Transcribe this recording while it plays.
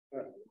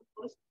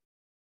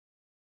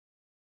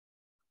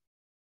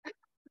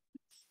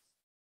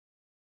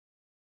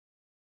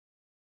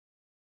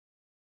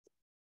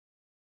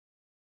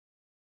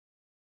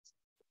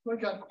We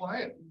got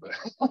quiet.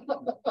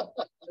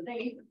 They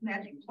eat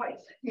magic twice.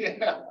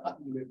 Yeah.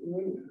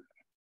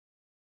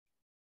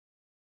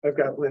 I've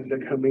got Linda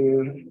coming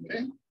in.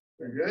 Okay,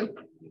 very good.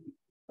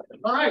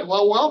 All right,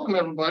 well, welcome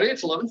everybody.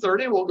 It's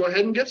 11:30. We'll go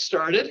ahead and get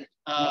started.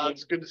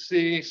 It's good to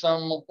see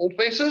some old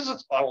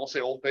faces. I won't say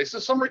old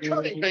faces, some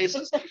returning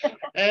faces,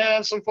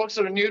 and some folks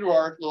that are new to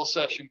our little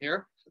session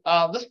here.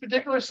 This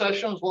particular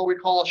session is what we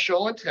call a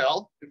show and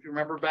tell. If you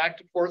remember back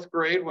to 4th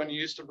grade when you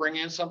used to bring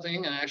in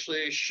something and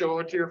actually show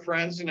it to your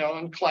friends, you know,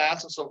 in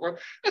class and so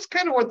forth. That's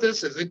kind of what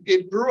this is.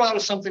 It grew out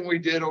of something we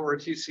did over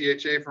at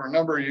TCHA for a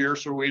number of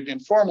years where we'd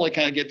informally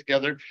kind of get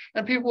together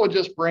and people would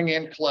just bring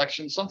in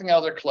collections, something out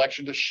of their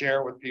collection to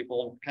share with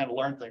people and kind of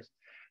learn things.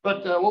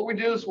 But what we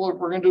do is we're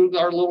going to do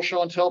our little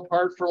show and tell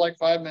part for like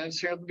 5 minutes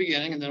here at the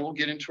beginning, and then we'll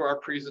get into our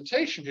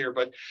presentation here.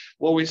 But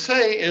what we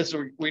say is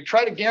we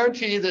try to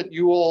guarantee that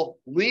you will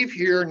leave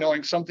here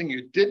knowing something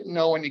you didn't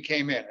know when you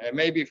came in. It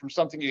may be from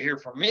something you hear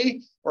from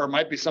me, or it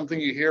might be something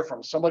you hear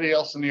from somebody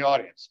else in the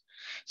audience.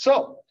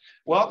 So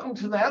welcome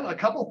to that. A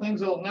couple of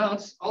things I'll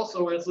announce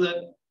also is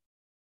that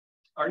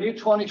our new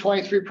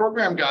 2023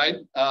 program guide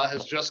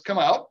has just come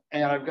out,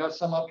 and I've got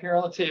some up here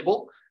on the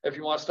table. If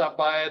you want to stop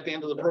by at the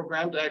end of the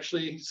program to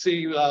actually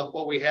see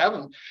what we have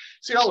and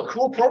see all the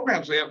cool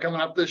programs we have coming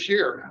up this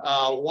year.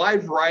 A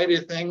wide variety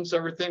of things,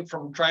 everything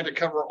from trying to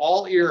cover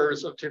all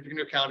eras of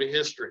Tippecanoe County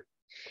history.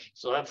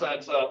 So that's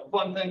a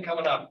fun thing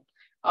coming up.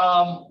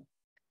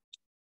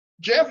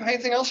 Jeff,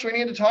 anything else we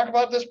need to talk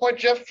about at this point?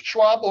 Jeff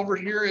Schwab over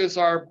here is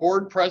our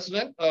board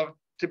president of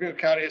Tippecanoe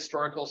County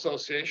Historical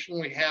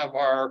Association. We have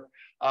our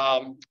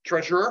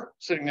treasurer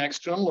sitting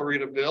next to him,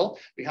 Loretta Bill.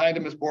 Behind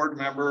him is board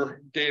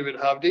member David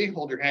Hovde.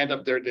 Hold your hand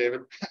up there,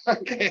 David.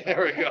 Okay,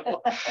 there we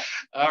go.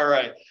 All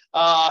right.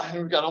 And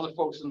we've got other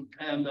folks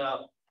and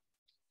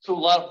so a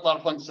lot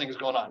of fun things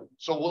going on.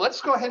 So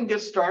let's go ahead and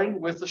get started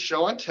with the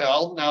show and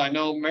tell. Now I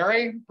know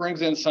Mary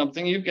brings in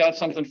something. You've got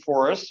something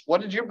for us.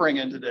 What did you bring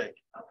in today?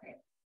 Okay.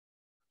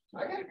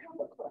 I got a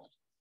couple of questions.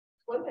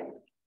 One thing,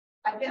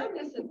 I found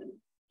this in the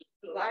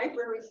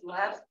library's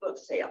last book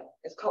sale.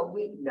 It's called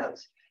Week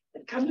Notes.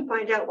 And come to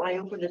find out when I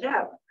opened it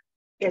up,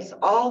 it's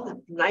all the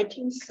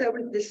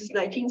 1970, this is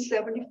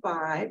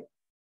 1975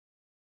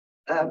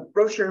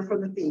 brochure from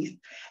the feast.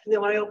 And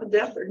then when I opened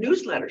it up, they're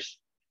newsletters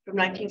from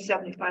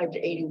 1975 to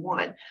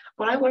 81.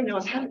 What I want to know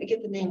is how did we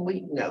get the name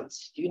Week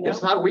Notes? Do you know?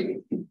 It's not Week.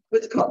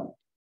 What's it called?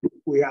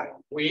 We are.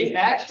 We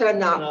Actually,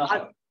 no.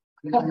 I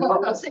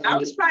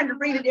was trying to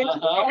read it into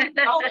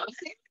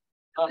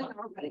But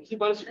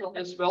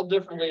it's spelled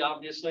differently,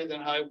 obviously, than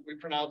how we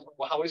pronounce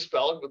how we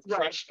spell it with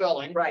French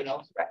spelling, right? You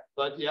know? Right.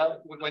 But yeah,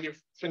 when you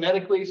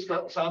phonetically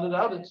sound it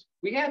out,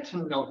 we had to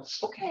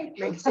notice. Okay,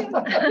 makes sense.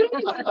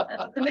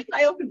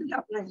 I opened it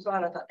up and I saw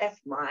it. I thought,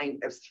 that's mine.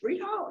 It was $3.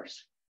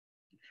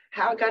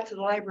 How it got to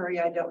the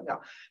library, I don't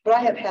know. But I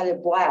have had a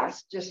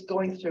blast just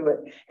going through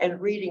it and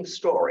reading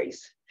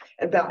stories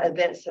about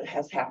events that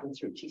has happened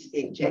through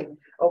TCHA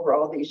over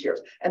all these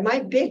years. And my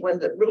big one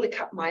that really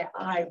caught my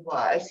eye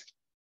was,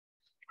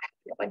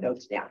 get my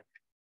notes down.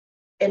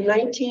 In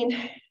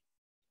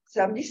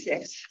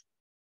 1976,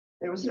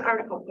 there was an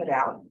article put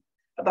out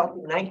about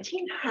the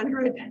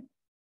 1900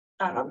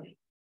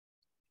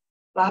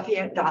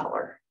 Lafayette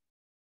dollar.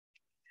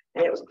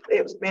 And it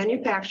was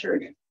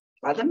manufactured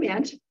by the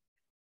Mint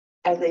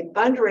as a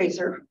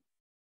fundraiser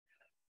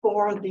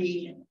for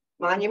the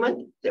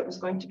monument that was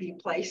going to be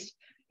placed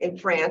in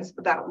France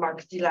about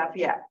Marquis de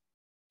Lafayette.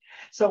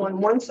 So on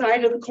one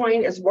side of the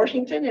coin is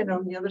Washington and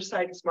on the other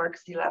side is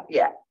Marquis de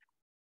Lafayette.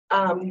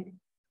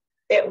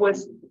 It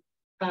was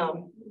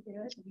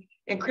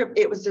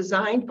it was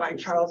designed by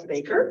Charles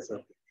Baker.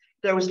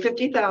 There was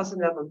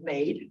 50,000 of them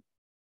made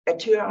at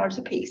 $2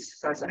 a piece,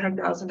 so it's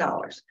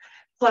 $100,000.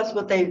 Plus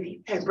what they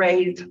had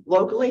raised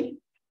locally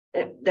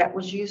that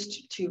was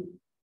used to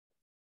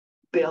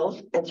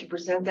build and to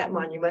present that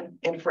monument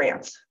in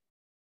France.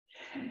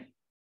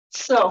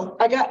 So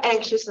I got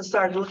anxious and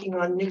started looking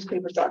on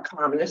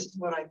newspapers.com, and this is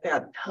what I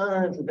found,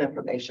 tons of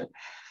information.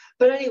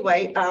 But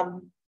anyway,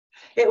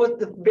 it was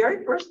the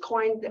very first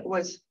coin that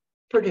was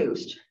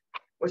produced,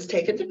 was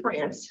taken to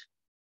France,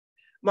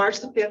 March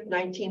the 5th,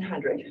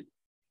 1900.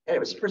 And it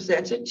was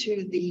presented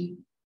to the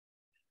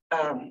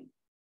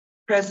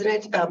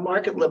President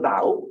Marc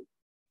Lebeau.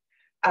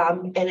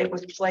 And it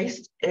was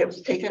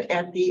taken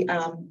at the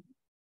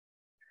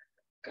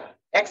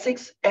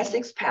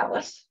Essex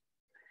Palace.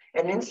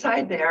 And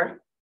inside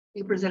there,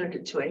 he presented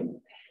it to him.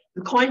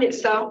 The coin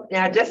itself,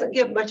 now it doesn't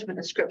give much of a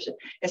description.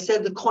 It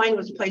said the coin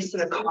was placed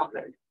in a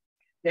coffin.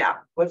 Now,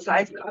 what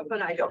size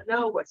coffin, I don't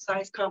know. What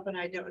size coffin,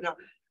 I don't know.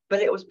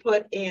 But it was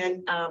put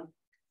in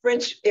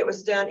French, it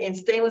was done in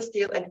stainless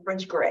steel and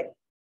French gray.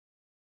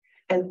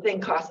 And the thing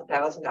cost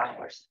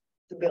 $1,000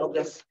 to build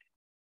this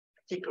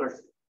particular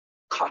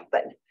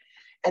coffin.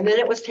 And then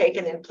it was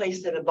taken and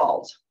placed in a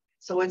vault.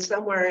 So it's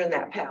somewhere in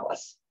that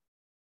palace.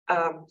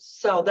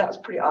 So that was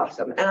pretty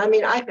awesome. And I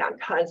mean, I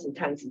found tons and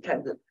tons and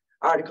tons of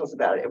articles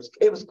about it.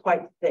 It was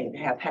quite the thing to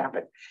have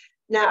happen.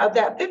 Now, of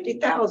that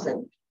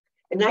 50,000,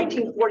 in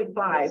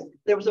 1945,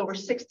 there was over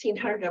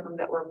 1,600 of them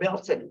that were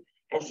melted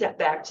and sent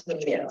back to the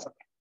mint.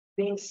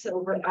 Being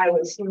silver, I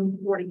would assume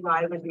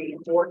 45 would be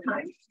 4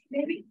 times,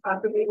 maybe,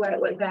 possibly when it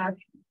went back.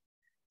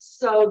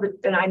 So,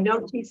 and I know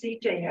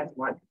TCHA has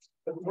one.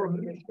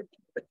 When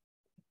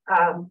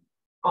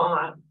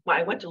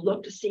I went to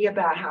look to see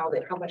about how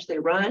much they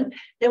run,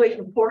 they went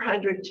from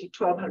 $400 to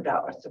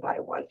 $1,200 to buy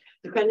one,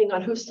 depending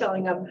on who's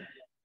selling them,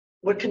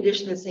 what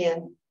condition it's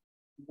in,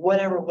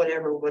 whatever.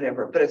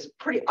 But it's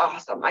pretty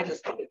awesome. I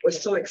just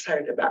was so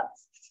excited about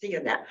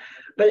seeing that.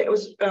 But it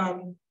was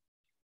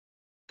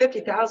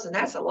 50,000.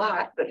 That's a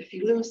lot. But if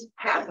you lose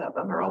half of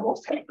them or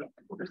almost half of them,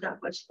 there's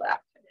not much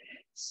left.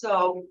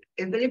 So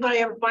if anybody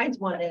ever finds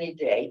one any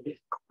day,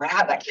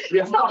 grab it.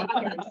 Yeah. That's all I'm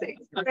gonna say.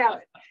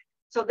 Grab it.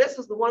 So this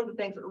is one of the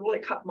things that really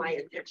caught my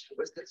attention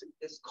was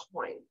this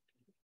coin.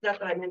 Not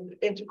that I'm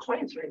into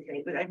coins or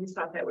anything, but I just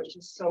thought that was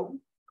just so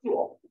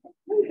cool.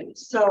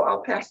 So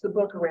I'll pass the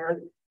book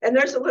around. And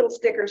there's a little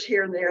stickers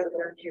here and there that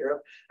are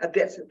here of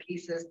bits and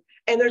pieces.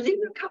 And there's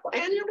even a couple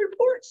annual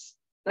reports,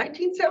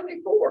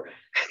 1974.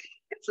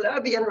 So that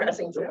would be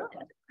interesting to look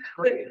at.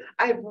 But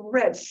I've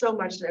read so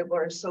much and I've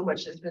learned so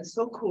much. It's been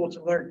so cool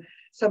to learn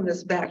some of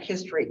this back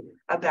history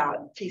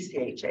about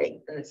TCHA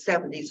in the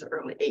 70s and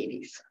early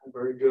 80s.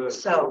 Very good.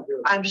 So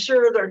I'm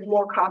sure there's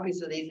more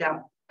copies of these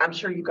out. I'm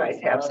sure you guys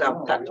have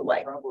some tucked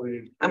away.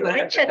 Probably. I'm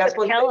going to that's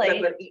one thing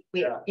I'm going to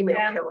email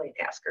Kelly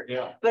and ask her.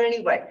 Yeah. But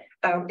anyway,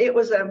 it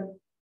was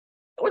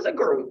a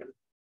group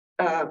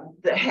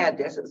that had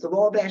this. It was the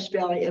Wabash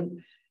Valley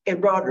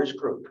and Broaders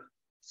group.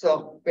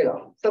 So, you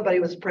know, somebody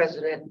was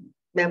president,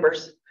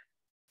 members.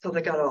 So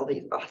they got all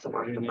these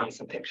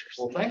awesome pictures.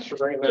 Well, thanks for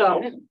bringing that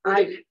So in.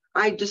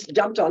 I just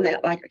jumped on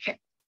that like a cat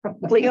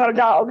fleeing on a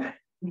dog.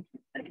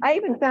 I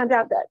even found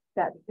out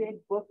that big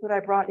book that I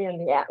brought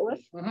in, the Atlas,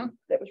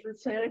 that was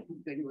presented.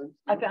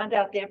 I found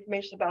out the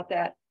information about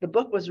that. The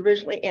book was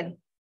originally in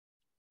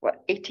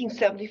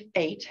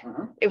 1878.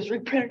 It was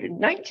reprinted in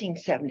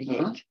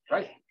 1978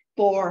 Right.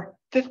 for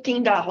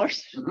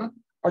 $15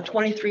 or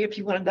 $23 if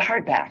you wanted the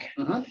hardback.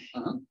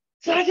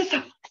 So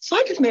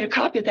I just made a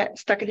copy of that and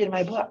stuck it in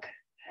my book.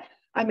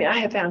 I mean, I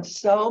have found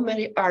so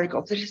many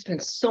articles. It's just been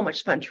so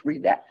much fun to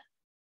read that,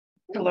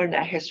 to learn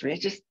that history.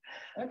 It's just,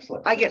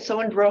 Excellent. I get so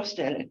engrossed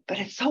in it, but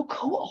it's so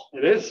cool.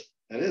 It is.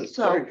 It is.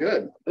 So, very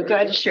good. We're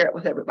glad to share it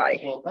with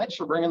everybody. Well, thanks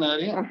for bringing that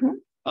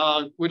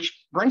in.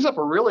 Which brings up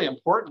a really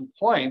important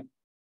point,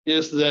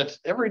 is that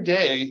every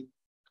day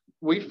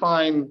we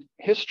find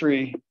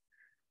history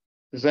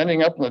is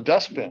ending up in the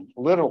dustbin,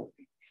 literally.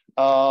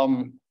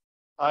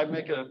 I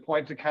make it a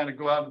point to kind of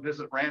go out and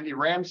visit Randy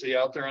Ramsey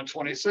out there on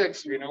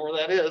 26. You know where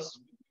that is.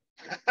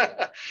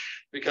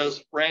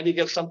 Because Randy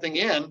gets something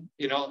in,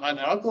 you know, and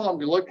I'll go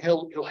and look,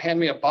 he'll hand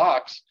me a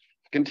box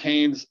that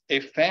contains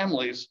a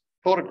family's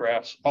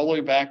photographs all the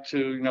way back to,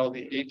 you know,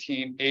 the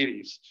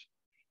 1880s.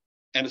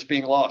 And it's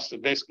being lost.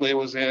 It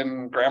was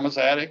in grandma's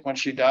attic when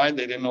she died.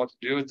 They didn't know what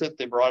to do with it.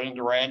 They brought it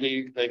into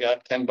Randy. They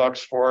got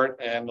 $10 for it.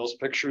 And those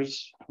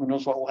pictures, who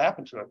knows what will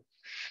happen to them.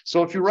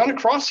 So if you run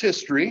across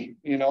history,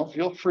 you know,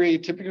 feel free.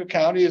 Tippecanoe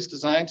County is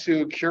designed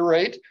to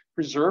curate,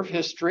 preserve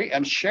history,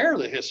 and share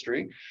the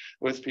history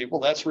with people.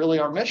 That's really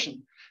our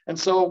mission. And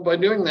so by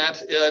doing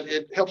that,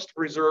 it helps to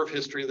preserve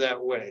history that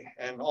way.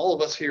 And all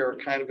of us here are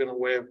kind of in a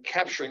way of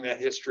capturing that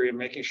history and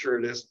making sure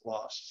it isn't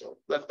lost. So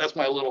that's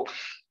my little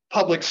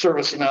public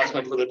service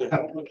announcement for the day.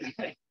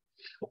 Okay.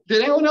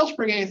 Did anyone else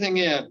bring anything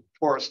in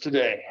for us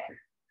today?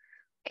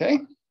 Okay.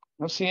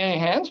 I don't see any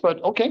hands,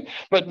 but okay.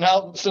 But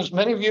now, since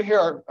many of you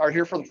here are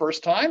here for the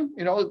first time,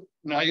 you know,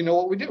 now you know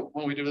what we do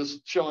when we do this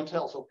show and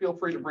tell. So feel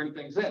free to bring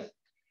things in.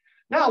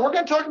 Now we're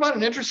going to talk about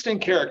an interesting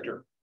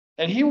character.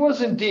 And he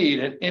was indeed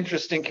an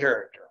interesting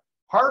character,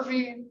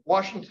 Harvey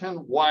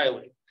Washington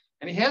Wiley.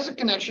 And he has a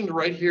connection to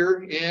right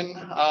here in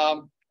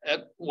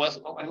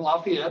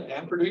Lafayette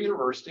and Purdue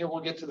University, and we'll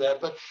get to that.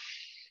 But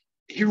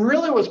he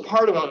really was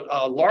part of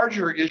a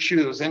larger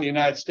issues in the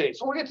United States.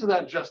 So we'll get to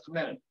that in just a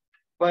minute.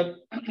 But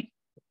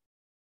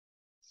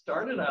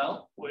started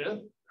out with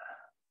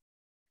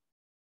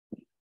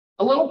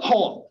a little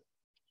poem.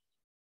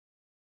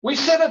 We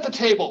sit at the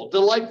table,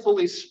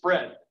 delightfully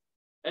spread,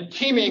 and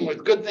teeming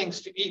with good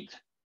things to eat,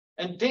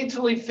 and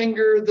daintily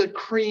finger the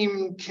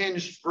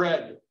cream-tinged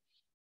bread,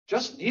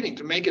 just needing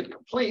to make it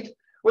complete,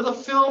 with a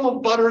film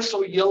of butter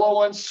so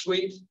yellow and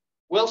sweet,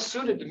 well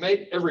suited to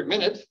make every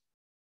minute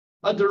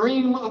a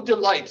dream of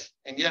delight.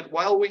 And yet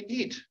while we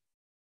eat,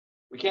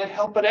 we can't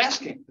help but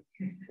asking,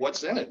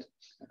 what's in it?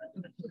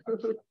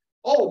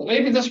 Oh,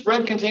 maybe this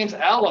bread contains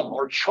alum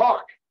or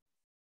chalk,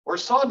 or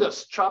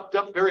sawdust chopped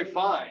up very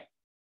fine,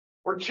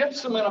 or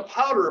gypsum in a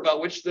powder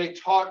about which they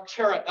talk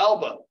terra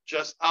alba,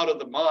 just out of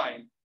the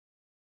mine.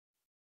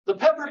 The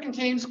pepper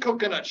contains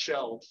coconut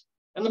shells,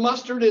 and the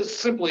mustard is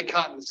simply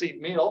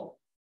cottonseed meal,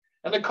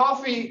 and the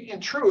coffee,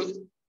 in truth,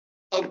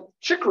 of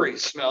chicory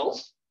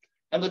smells,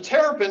 and the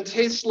terrapin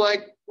tastes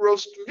like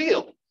roast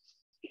veal.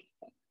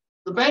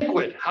 The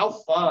banquet, how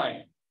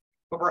fine,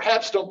 but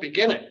perhaps don't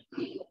begin it.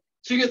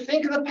 So you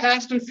think of the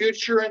past and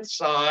future and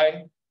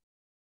sigh,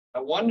 I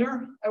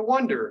wonder,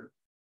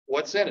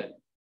 what's in it?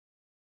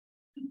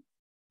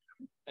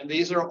 And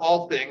these are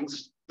all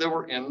things that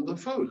were in the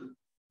food.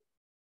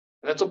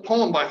 That's a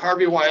poem by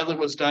Harvey Wiley,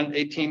 was done in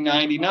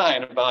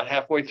 1899, about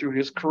halfway through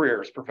his career,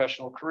 his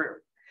professional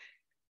career.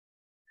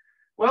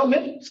 Well,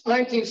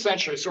 mid-19th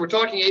century, so we're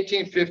talking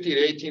 1850 to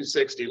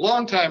 1860,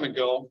 long time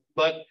ago,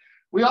 but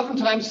we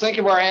oftentimes think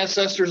of our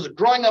ancestors as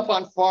growing up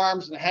on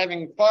farms and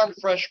having farm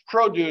fresh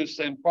produce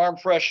and farm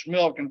fresh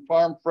milk and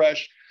farm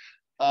fresh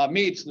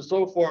meats and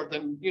so forth,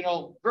 and, you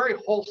know, very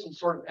wholesome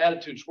sort of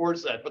attitude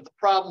towards that. But the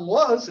problem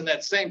was, in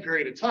that same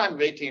period of time of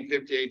 1850,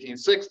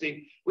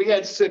 1860, we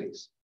had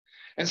cities.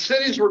 And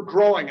cities were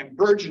growing and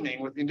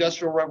burgeoning with the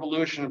Industrial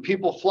Revolution, and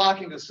people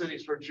flocking to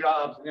cities for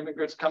jobs, and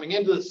immigrants coming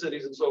into the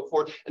cities and so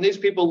forth. And these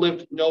people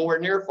lived nowhere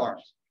near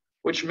farms,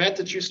 which meant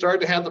that you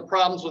started to have the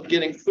problems with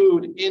getting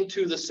food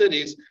into the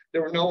cities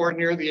that were nowhere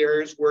near the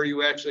areas where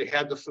you actually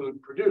had the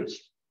food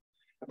produced.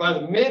 And by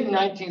the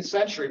mid-19th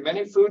century,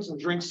 many foods and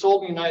drinks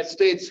sold in the United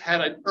States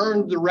had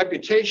earned the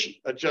reputation,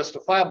 a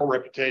justifiable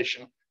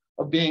reputation,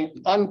 of being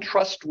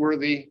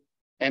untrustworthy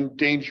and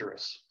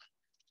dangerous.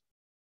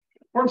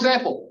 For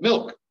example,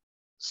 milk,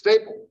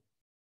 staple,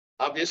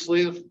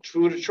 obviously the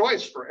food of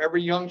choice for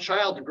every young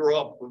child to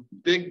grow up with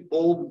big,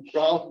 bold,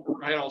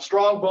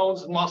 strong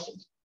bones and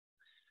muscles.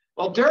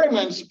 Well,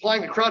 dairymen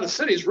supplying the crowded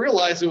cities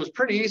realized it was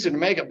pretty easy to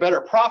make a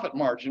better profit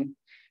margin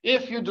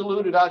if you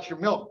diluted out your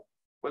milk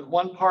with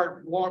 1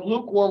 part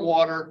lukewarm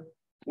water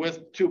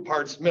with 2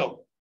 parts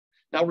milk.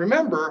 Now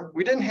remember,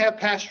 we didn't have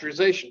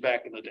pasteurization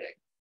back in the day.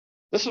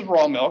 This is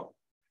raw milk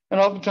and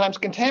oftentimes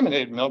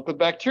contaminated milk with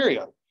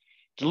bacteria.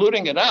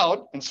 Diluting it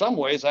out, in some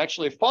ways,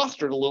 actually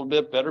fostered a little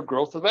bit better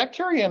growth of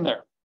bacteria in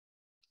there.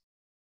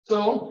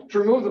 So to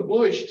remove the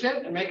bluish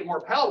tint and make it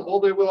more palatable,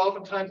 they will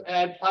oftentimes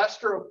add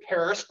plaster of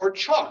Paris or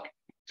chalk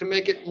to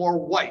make it more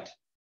white.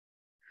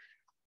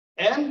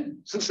 And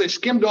since they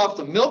skimmed off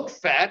the milk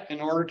fat in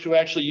order to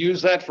actually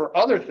use that for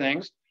other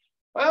things,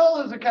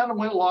 well, as it kind of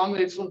went along,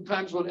 they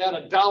sometimes would add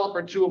a dollop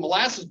or 2 of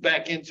molasses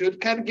back into it to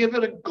kind of give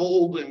it a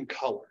golden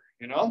color,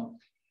 you know?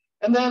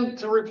 And then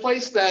to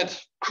replace that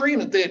cream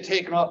that they had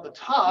taken off the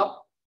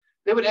top,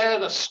 they would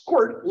add a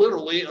squirt,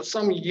 literally, of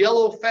some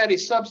yellow fatty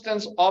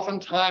substance,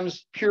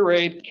 oftentimes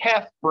pureed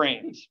calf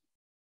brains.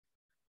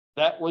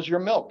 That was your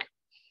milk.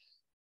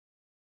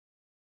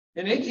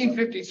 In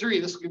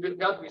 1853, this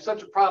got to be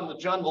such a problem that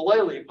John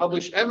Wiley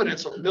published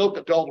evidence of milk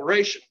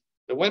adulteration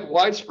that went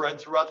widespread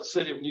throughout the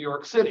city of New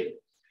York City.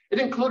 It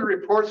included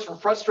reports from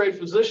frustrated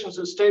physicians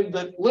who stated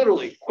that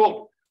literally,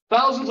 quote,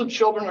 thousands of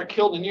children are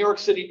killed in New York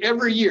City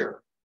every year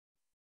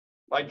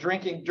by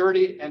drinking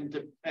dirty and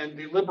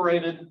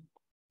deliberated?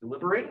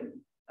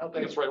 I don't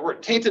think it's the right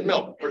word, tainted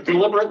milk, or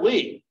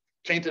deliberately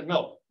tainted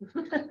milk.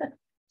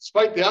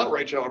 Despite the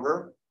outrage,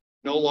 however,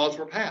 no laws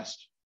were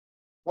passed.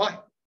 Why?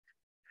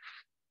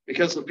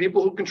 Because the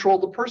people who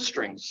controlled the purse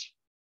strings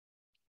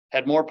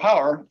had more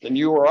power than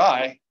you or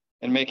I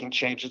in making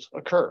changes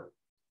occur.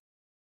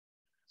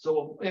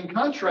 So in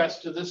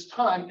contrast to this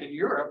time in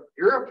Europe,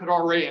 Europe had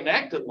already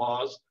enacted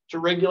laws to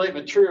regulate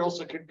materials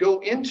that could go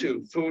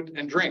into food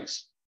and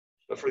drinks.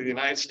 But for the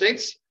United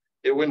States,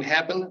 it wouldn't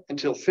happen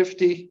until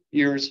 50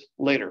 years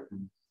later.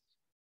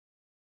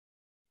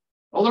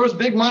 Well, there was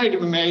big money to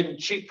be made in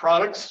cheap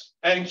products,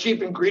 adding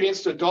cheap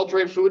ingredients to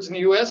adulterated foods in the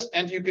US,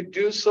 and you could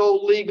do so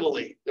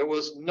legally. There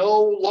was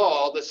no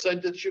law that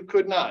said that you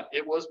could not.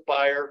 It was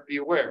buyer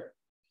beware.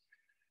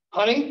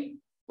 Honey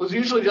was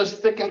usually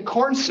just thickened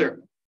corn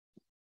syrup.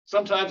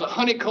 Sometimes a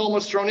honeycomb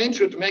was thrown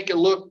into it to make it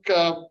look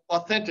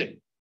authentic.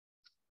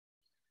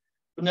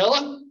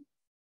 Vanilla?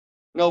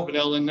 No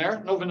vanilla in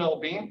there, no vanilla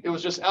bean. It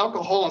was just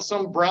alcohol and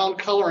some brown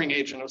coloring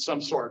agent of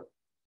some sort.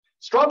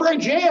 Strawberry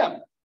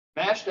jam,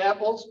 mashed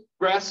apples,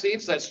 grass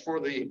seeds, that's for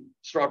the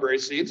strawberry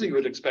seeds that you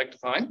would expect to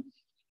find,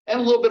 and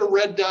a little bit of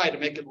red dye to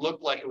make it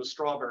look like it was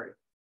strawberry.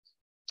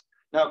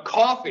 Now,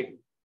 coffee,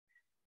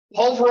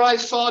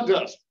 pulverized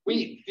sawdust,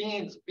 wheat,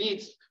 beans,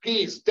 beets,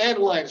 peas,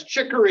 dandelions,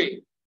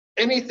 chicory,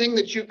 anything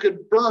that you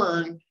could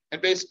burn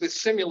and basically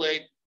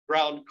simulate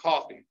ground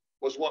coffee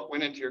was what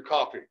went into your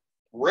coffee.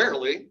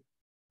 Rarely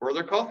were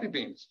there coffee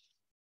beans.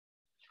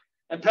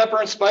 And pepper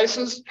and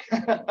spices,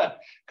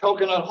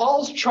 coconut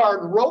hulls,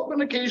 charred rope,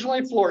 and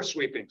occasionally floor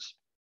sweepings.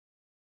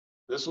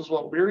 This is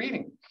what we were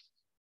eating.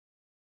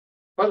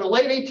 By the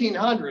late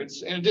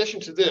 1800s, in addition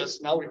to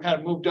this, now we've kind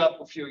of moved up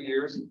a few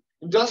years,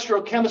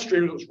 industrial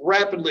chemistry was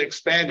rapidly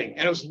expanding,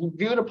 and it was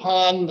viewed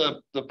upon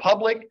the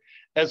public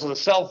as a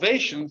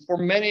salvation for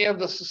many of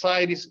the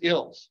society's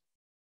ills.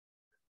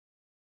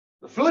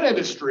 The food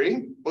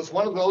industry was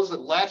one of those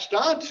that latched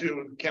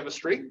onto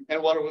chemistry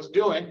and what it was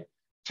doing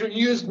to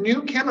use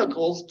new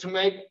chemicals to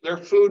make their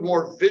food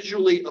more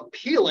visually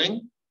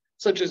appealing,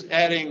 such as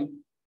adding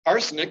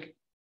arsenic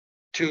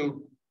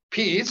to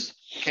peas,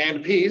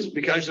 canned peas,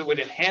 because it would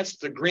enhance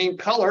the green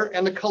color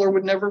and the color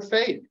would never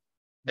fade,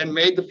 and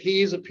made the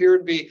peas appear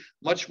to be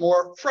much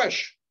more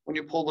fresh when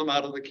you pull them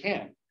out of the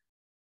can.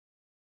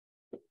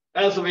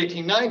 As of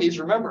 1890s,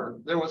 remember,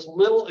 there was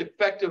little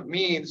effective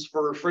means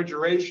for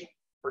refrigeration,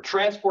 for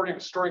transporting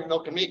and storing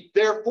milk and meat.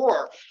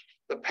 Therefore,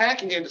 the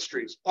packing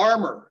industries,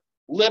 Armour,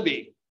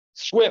 Libby,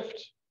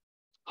 Swift,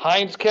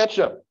 Heinz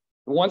ketchup,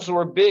 The ones that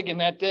were big in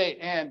that day,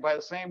 and by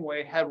the same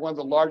way, had one of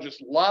the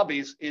largest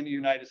lobbies in the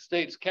United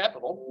States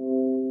Capitol,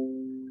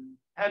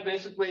 had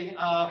basically,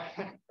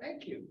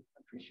 thank you,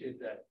 I appreciate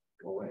that,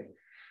 go away.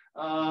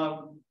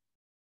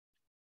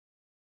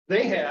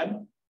 They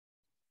had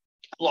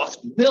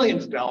lost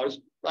millions of dollars,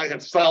 I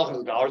had thousands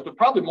of dollars, but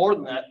probably more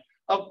than that,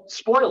 of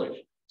spoilage.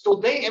 So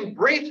they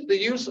embraced the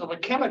use of a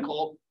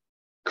chemical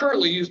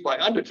currently used by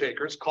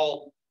undertakers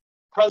called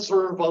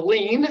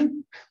preservaline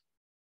and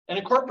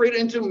incorporated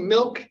into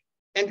milk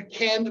and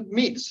canned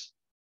meats.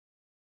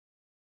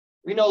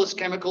 We know this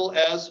chemical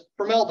as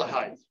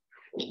formaldehyde.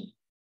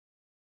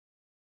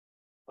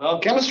 Well,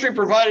 chemistry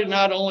provided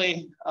not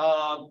only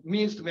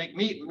means to make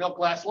meat and milk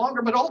last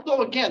longer, but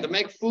also, again, to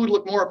make food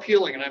look more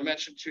appealing. And I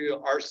mentioned to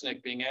you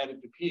arsenic being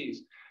added to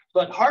peas.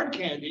 But hard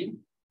candy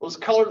was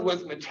colored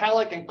with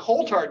metallic and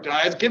coal tar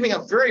dyes, giving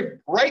a very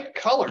bright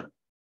color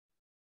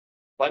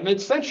by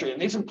mid-century.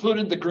 And these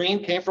included the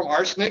green came from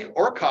arsenic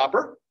or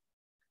copper.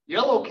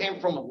 Yellow came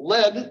from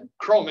lead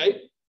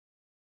chromate.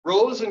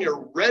 Rose and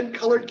your red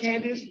colored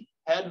candies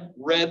had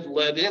red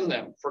lead in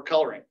them for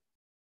coloring.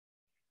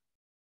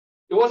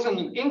 It wasn't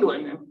in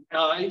England in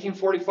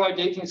 1845 to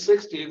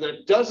 1860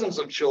 that dozens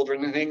of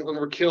children in England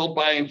were killed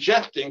by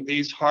ingesting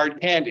these hard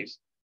candies.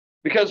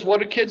 Because what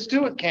do kids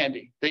do with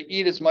candy? They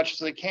eat as much as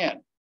they can.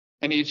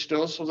 And each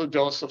dose was a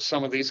dose of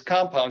some of these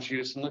compounds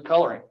used in the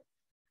coloring.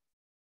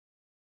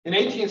 In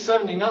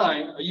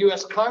 1879, a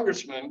US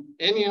congressman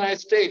in the United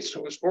States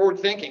who was forward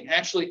thinking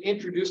actually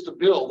introduced a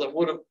bill that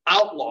would have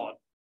outlawed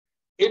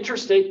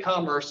interstate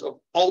commerce of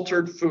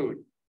altered food.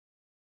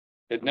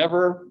 It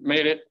never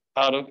made it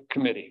out of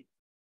committee.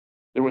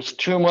 There was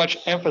too much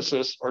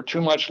emphasis or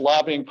too much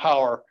lobbying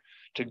power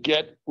to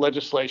get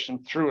legislation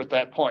through at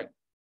that point.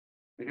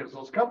 Because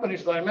those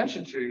companies that I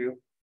mentioned to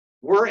you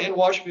were in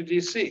Washington,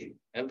 D.C.,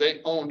 and they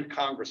owned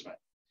congressmen.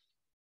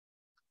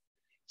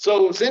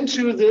 So it was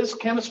into this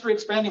chemistry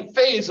expanding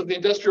phase of the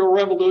Industrial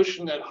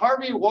Revolution that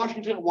Harvey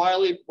Washington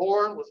Wiley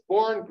was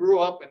born, grew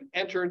up, and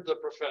entered the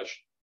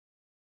profession.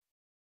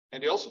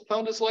 And he also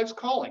found his life's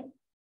calling.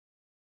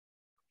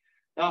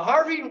 Now,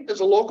 Harvey is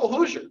a local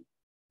Hoosier.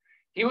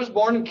 He was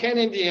born in Kent,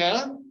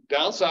 Indiana,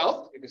 down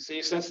south. You can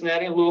see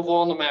Cincinnati and Louisville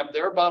on the map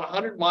there, about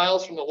 100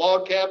 miles from the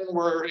log cabin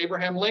where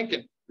Abraham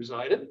Lincoln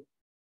resided.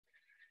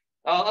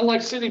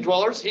 Unlike city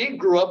dwellers, he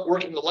grew up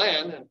working the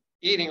land and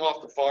eating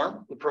off the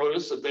farm, the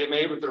produce that they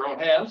made with their own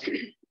hands.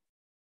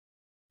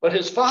 But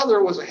his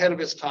father was ahead of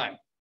his time.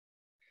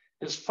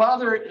 His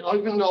father,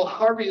 even though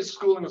Harvey's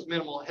schooling was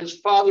minimal, his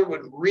father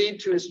would read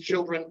to his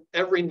children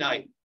every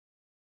night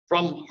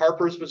from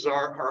Harper's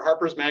Bazaar or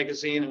Harper's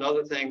Magazine and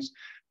other things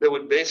that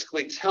would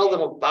basically tell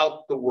them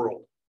about the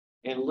world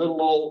in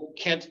little old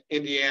Kent,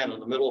 Indiana, in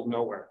the middle of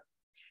nowhere.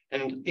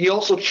 And he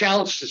also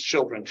challenged his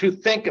children to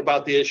think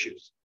about the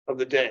issues of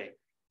the day,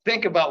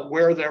 think about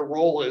where their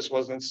role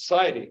was in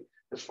society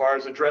as far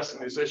as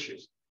addressing these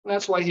issues. And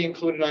that's why he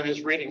included on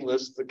his reading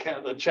list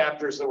the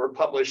chapters that were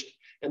published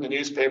in the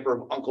newspaper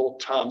of Uncle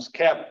Tom's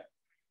Cabin.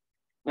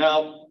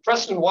 Now,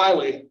 Preston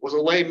Wiley was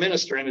a lay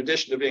minister in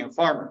addition to being a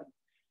farmer,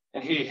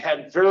 and he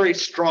had very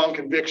strong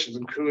convictions,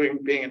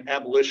 including being an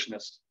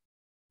abolitionist.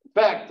 In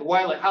fact, the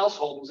Wiley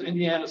household was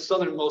Indiana's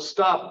southernmost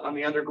stop on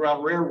the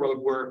Underground Railroad,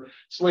 where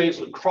slaves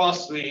would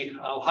cross the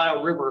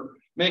Ohio River,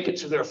 make it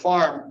to their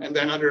farm, and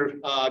then under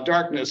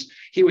darkness,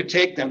 he would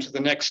take them to the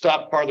next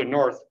stop farther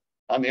north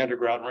on the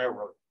Underground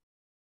Railroad.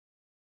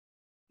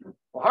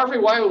 Well, Harvey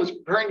Wiley was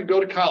preparing to go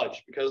to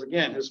college because,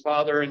 again, his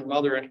father and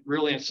mother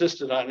really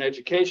insisted on an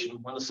education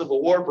when the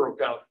Civil War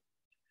broke out.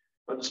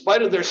 But in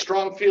spite of their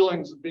strong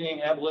feelings of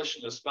being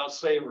abolitionists about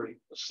slavery,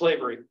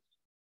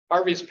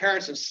 Harvey's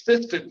parents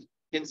insisted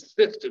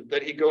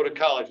that he go to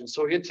college, and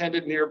so he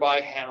attended nearby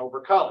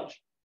Hanover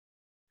College.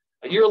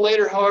 A year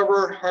later,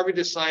 however, Harvey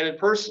decided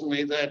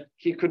personally that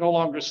he could no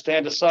longer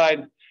stand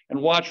aside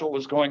and watch what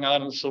was going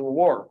on in the Civil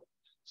War.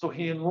 So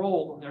he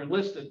enrolled and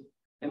enlisted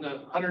in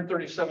the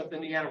 137th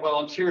Indiana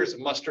Volunteers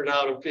and mustered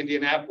out of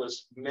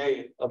Indianapolis in May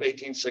of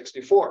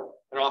 1864,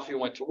 and off he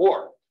went to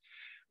war.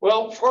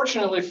 Well,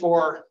 fortunately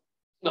for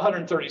the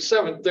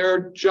 137th,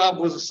 their job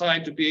was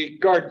assigned to be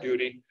guard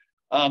duty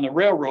on the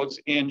railroads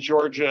in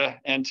Georgia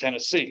and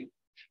Tennessee.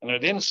 And I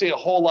didn't see a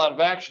whole lot of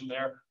action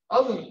there,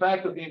 other than the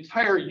fact that the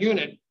entire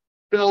unit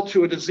fell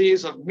to a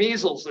disease of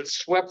measles that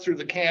swept through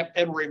the camp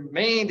and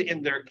remained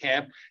in their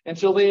camp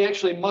until they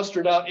actually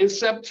mustered out in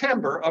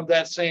September of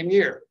that same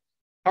year.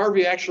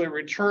 Harvey actually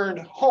returned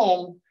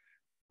home,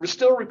 was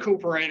still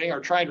recuperating or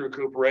trying to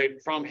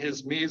recuperate from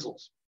his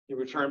measles. He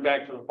returned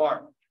back to the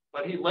farm.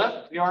 But he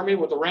left the Army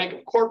with the rank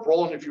of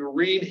corporal, and if you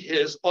read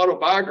his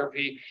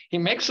autobiography, he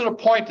makes it a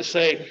point to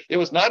say it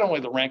was not only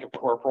the rank of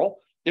corporal,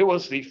 it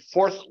was the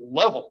 4th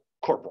level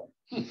corporal.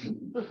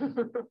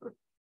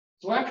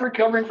 So after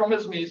recovering from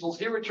his measles,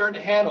 he returned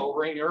to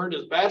Hanover and he earned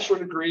his bachelor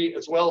degree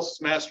as well as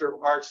his Master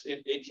of Arts in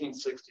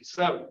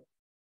 1867.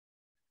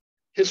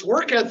 His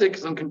work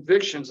ethics and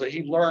convictions that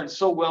he learned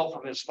so well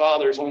from his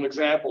father's own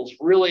examples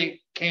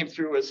really came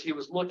through as he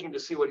was looking to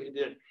see what he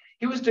did.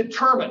 He was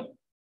determined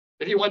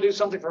that he wanted to do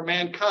something for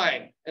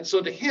mankind. And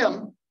so to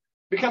him,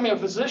 Becoming a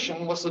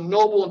physician was the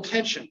noble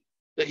intention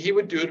that he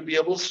would do to be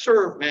able to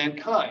serve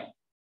mankind.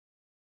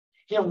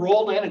 He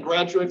enrolled in and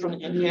graduated from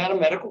Indiana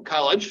Medical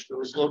College, that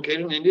was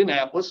located in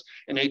Indianapolis,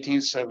 in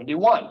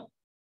 1871.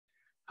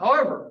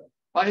 However,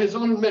 by his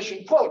own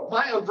admission, quote,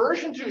 "My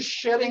aversion to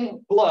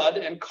shedding blood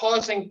and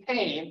causing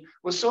pain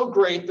was so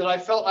great that I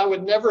felt I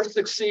would never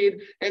succeed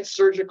in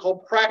surgical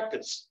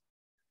practice."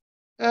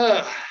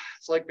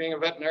 It's like being a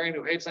veterinarian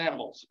who hates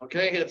animals,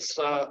 okay? It's,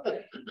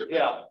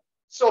 yeah.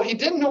 So he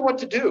didn't know what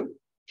to do.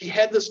 He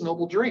had this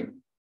noble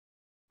dream,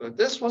 but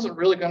this wasn't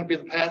really going to be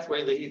the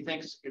pathway that he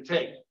thinks he could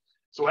take.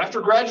 So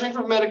after graduating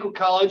from medical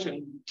college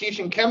and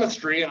teaching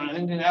chemistry in an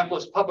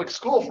Indianapolis public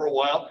school for a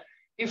while,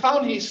 he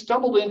found he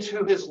stumbled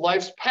into his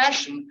life's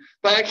passion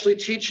by actually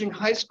teaching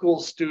high school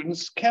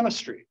students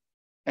chemistry.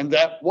 And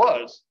that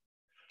was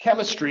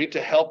chemistry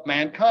to help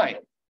mankind.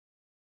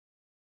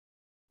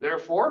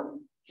 Therefore,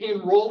 he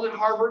enrolled at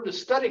Harvard to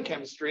study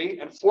chemistry,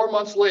 and 4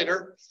 months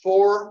later,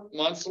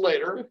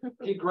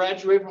 he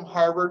graduated from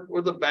Harvard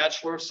with a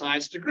Bachelor of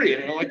Science degree.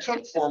 And it only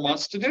took 4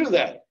 months to do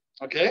that,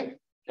 okay?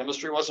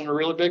 Chemistry wasn't a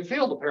really big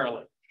field,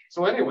 apparently.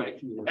 So anyway,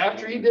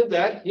 after he did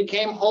that, he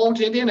came home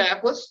to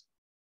Indianapolis.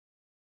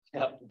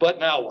 Yeah, but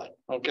now what,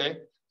 okay?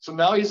 So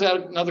now he's at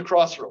another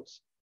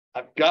crossroads.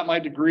 I've got my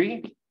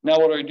degree, now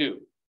what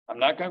do? I'm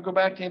not gonna go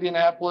back to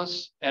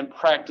Indianapolis and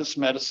practice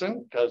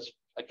medicine because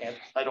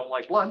I don't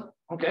like blood,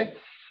 okay?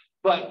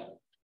 But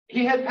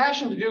he had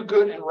passion to do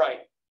good and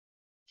right.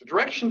 The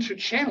direction to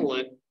channel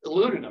it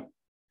eluded him.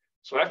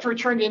 So after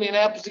returning to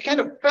Indianapolis, he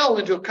kind of fell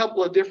into a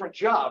couple of different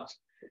jobs,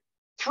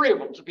 3 of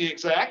them to be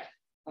exact,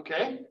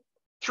 okay?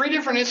 3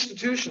 different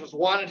institutions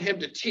wanted him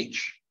to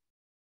teach.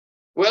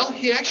 Well,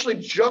 he actually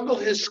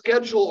juggled his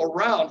schedule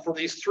around for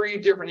these 3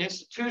 different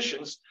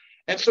institutions.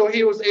 And so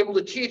he was able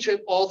to teach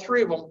at all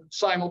 3 of them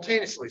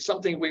simultaneously,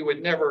 something we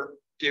would never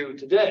do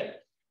today.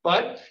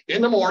 But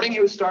in the morning, he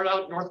would start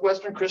out at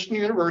Northwestern Christian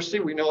University.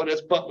 We know it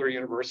as Butler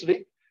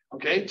University,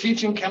 okay,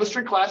 teaching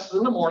chemistry classes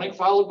in the morning,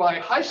 followed by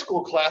high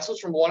school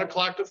classes from 1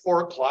 o'clock to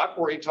 4 o'clock,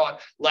 where he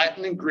taught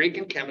Latin and Greek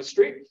and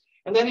chemistry.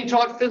 And then he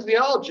taught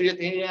physiology at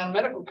the Indiana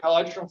Medical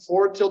College from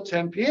 4 till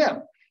 10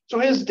 p.m. So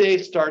his day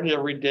started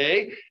every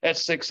day at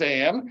 6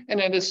 a.m. and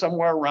ended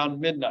somewhere around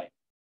midnight.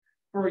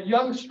 For a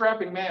young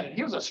strapping man, and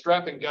he was a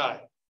strapping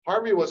guy,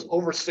 Harvey was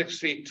over 6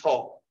 feet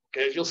tall.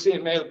 Okay, as you'll see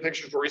in many of the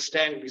pictures where he's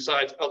standing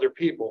beside other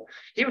people,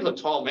 he was a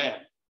tall man,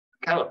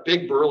 kind of a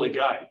big burly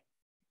guy.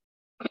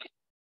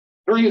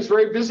 During his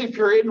very busy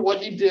period,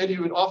 what he did, he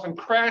would often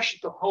crash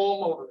at the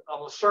home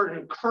of a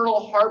certain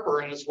Colonel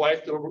Harper and his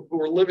wife who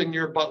were living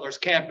near Butler's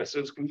campus.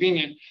 It was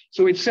convenient.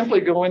 So he'd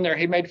simply go in there.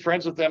 He made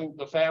friends with them,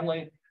 the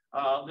family.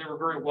 They were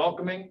very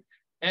welcoming.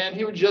 And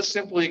he would just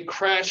simply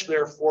crash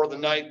there for the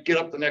night, get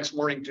up the next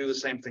morning, do the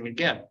same thing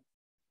again.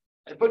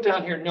 I put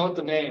down here, note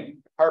the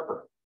name,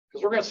 Harper,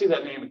 because we're going to see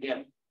that name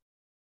again.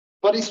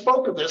 But he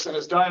spoke of this in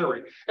his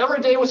diary.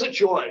 Every day was a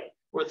joy.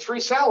 With 3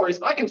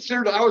 salaries, I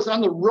considered I was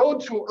on the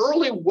road to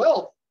early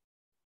wealth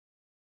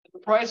at the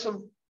price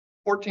of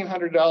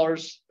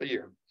 $1,400 a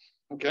year,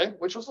 okay,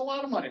 which was a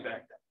lot of money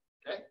back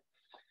then, okay?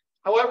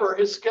 However,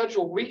 his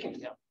schedule weakened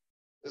him,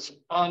 this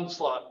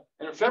onslaught.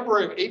 And in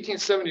February of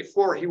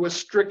 1874, he was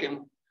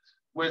stricken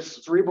with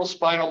cerebral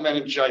spinal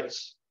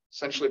meningitis,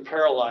 essentially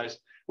paralyzed,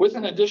 with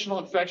an additional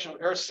infection of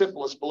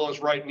erysipelas below his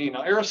right knee.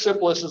 Now,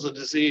 erysipelas is a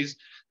disease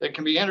that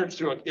can be entered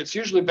through it. It's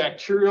usually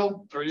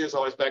bacterial, or it is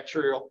always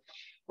bacterial,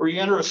 where you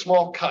enter a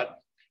small cut.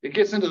 It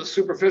gets into the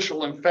superficial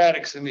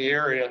lymphatics in the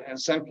area and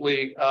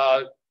simply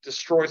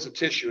destroys the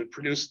tissue.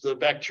 The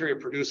bacteria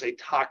produce a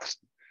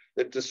toxin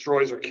that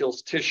destroys or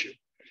kills tissue.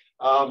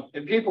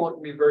 In people, it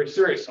can be very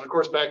serious. And of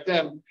course, back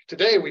then,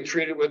 today we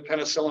treat it with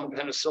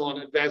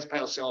penicillin, advanced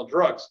penicillin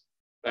drugs.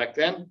 Back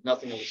then,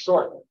 nothing of the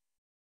sort.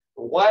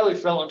 But Wiley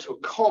fell into a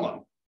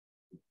coma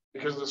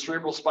because of the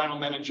cerebral spinal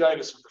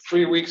meningitis. For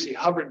 3 weeks, he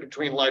hovered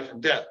between life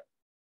and death.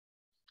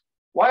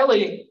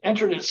 Wiley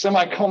entered a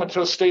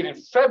semi-comatose state in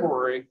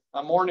February.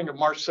 On the morning of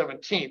March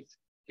 17th,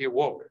 he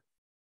awoke.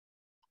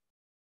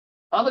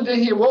 On the day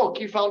he awoke,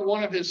 he found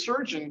one of his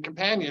surgeon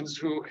companions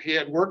who he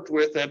had worked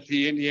with at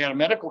the Indiana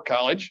Medical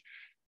College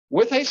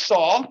with a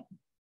saw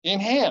in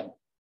hand,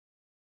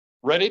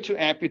 ready to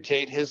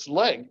amputate his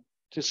leg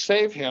to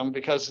save him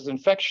because his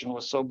infection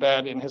was so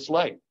bad in his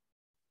leg.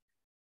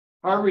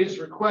 Harvey's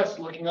request,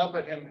 looking up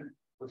at him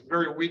with a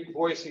very weak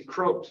voice, he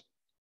croaked,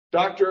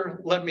 "Doctor,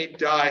 let me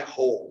die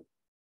whole."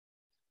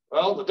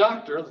 Well, the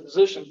doctor, the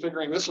physician,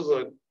 figuring this was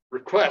a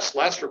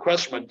last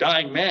request from a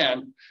dying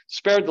man,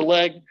 spared the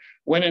leg,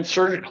 went in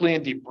surgically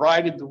and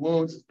debrided the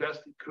wounds as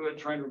best he could,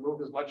 trying to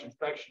remove as much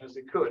infection as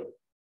he could.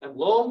 And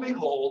lo and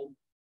behold,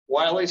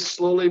 Wiley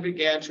slowly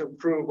began to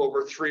improve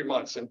over 3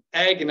 months, an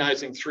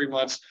agonizing 3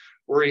 months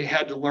where he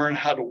had to learn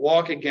how to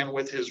walk again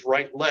with his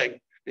right leg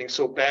being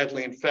so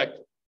badly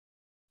infected.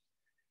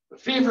 The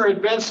fever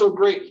had been so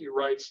great, he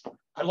writes,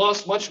 I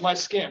lost much of my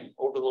skin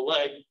over the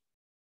leg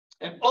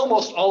and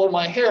almost all of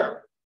my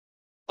hair.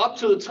 up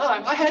to the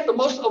time, I had the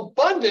most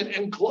abundant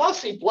and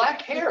glossy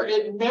black hair.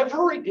 It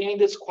never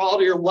regained its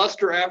quality or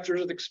luster after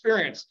his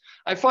experience.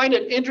 I find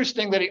it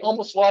interesting that he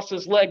almost lost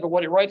his leg, but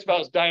what he writes about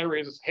his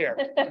diary is his hair.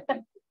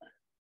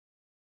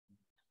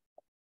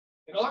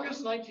 In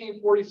August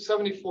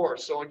 1974,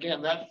 so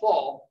again, that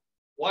fall,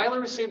 Wiley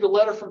received a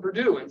letter from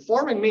Purdue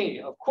informing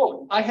me of,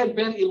 quote, I had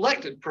been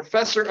elected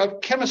professor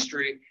of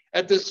chemistry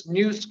at this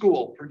new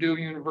school, Purdue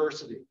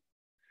University.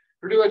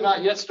 Purdue had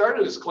not yet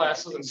started its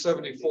classes in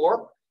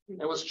 74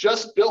 and was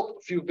just built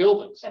a few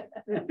buildings.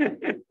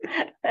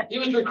 He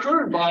was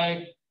recruited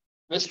by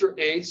Mr.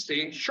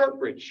 A.C.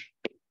 Shortridge,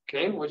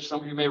 okay, which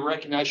some of you may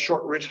recognize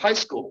Shortridge High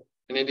School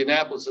in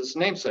Indianapolis as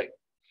namesake.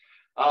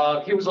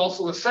 He was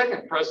also the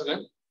second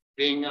president,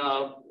 being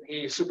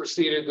he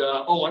superseded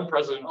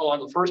President Owen,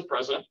 the first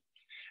president.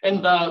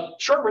 And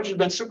Shortridge had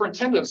been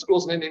superintendent of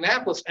schools in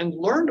Indianapolis and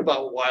learned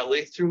about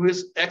Wiley through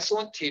his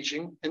excellent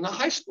teaching in the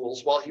high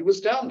schools while he was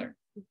down there.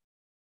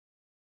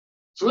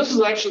 So this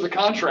is actually the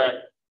contract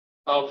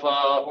of,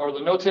 or the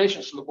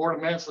notations from the Board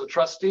of Minutes of the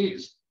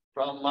Trustees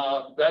from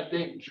that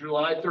date,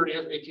 July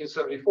 30th,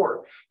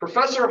 1874.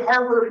 Professor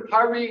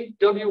Harvey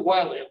W.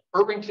 Wiley of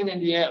Irvington,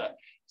 Indiana.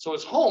 So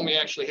his home, he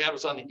actually had,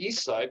 was on the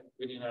east side of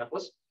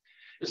Indianapolis,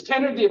 is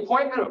tendered the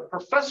appointment of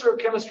professor of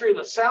chemistry at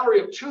a salary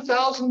of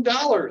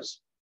 $2,000.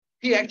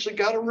 He actually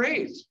got a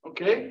raise,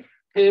 okay?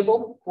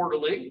 Payable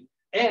quarterly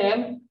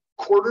and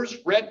quarters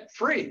rent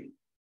free.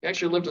 He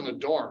actually lived in the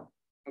dorm,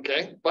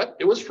 okay? But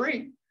it was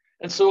free.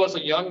 And so as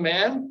a young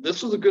man,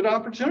 this was a good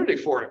opportunity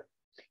for him.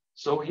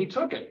 So he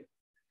took it.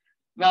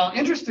 Now,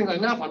 interestingly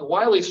enough, on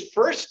Wiley's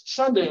first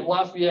Sunday in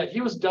Lafayette,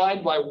 he was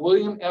dined by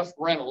William F.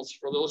 Reynolds.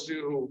 For those of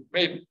you who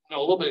may know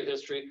a little bit of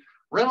history,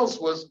 Reynolds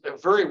was a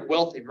very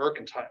wealthy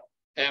mercantile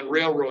and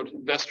railroad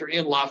investor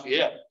in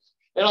Lafayette.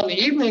 And on the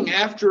evening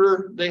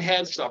after they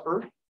had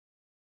supper,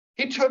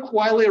 he took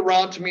Wiley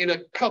around to meet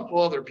a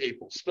couple other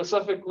people,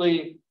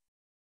 specifically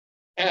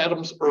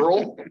Adams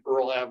Earl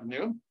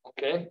Avenue,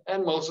 okay,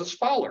 and Moses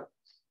Fowler.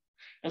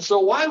 And so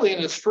Wiley,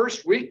 in his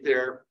first week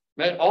there,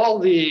 met all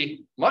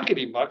the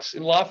muckety-mucks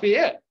in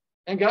Lafayette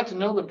and got to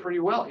know them pretty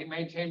well. He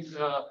maintained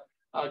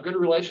good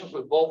relations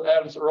with both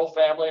Adams Earl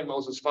family and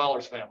Moses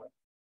Fowler's family.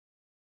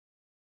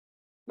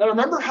 Now,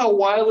 remember how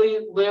Wiley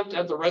lived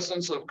at the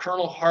residence of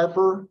Colonel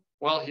Harper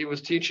while he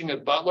was teaching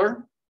at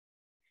Butler?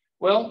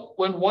 Well,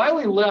 when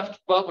Wiley left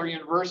Butler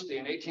University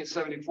in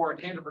 1874 and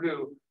came to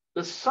Purdue,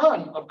 the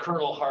son of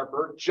Colonel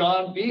Harper,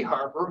 John B.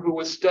 Harper, who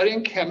was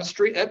studying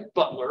chemistry at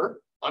Butler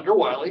under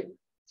Wiley,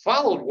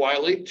 followed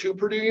Wiley to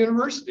Purdue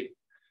University.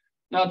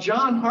 Now,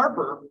 John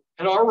Harper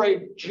had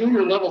already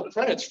junior level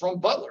credits from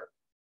Butler.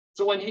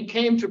 So when he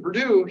came to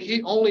Purdue,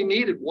 he only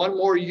needed one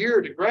more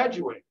year to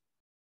graduate.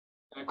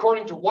 And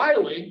according to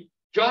Wiley,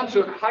 John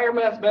took higher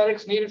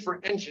mathematics needed for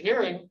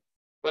engineering,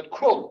 but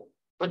quote,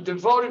 but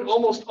devoted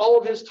almost all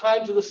of his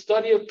time to the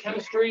study of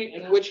chemistry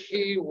in which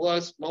he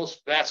was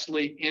most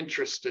vastly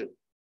interested.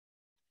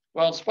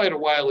 Well, in spite of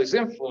Wiley's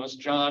influence,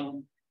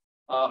 John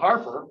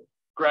Harper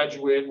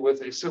graduated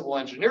with a civil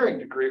engineering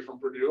degree from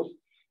Purdue,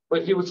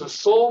 but he was a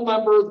sole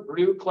member of the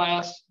Purdue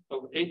class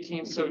of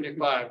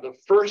 1875, the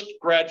first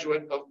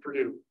graduate of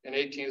Purdue in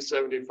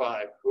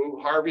 1875, who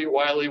Harvey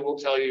Wiley will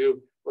tell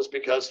you was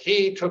because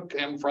he took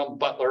him from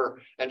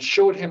Butler and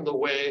showed him the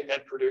way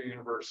at Purdue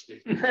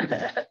University.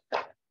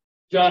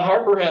 John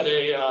Harper had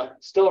a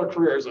stellar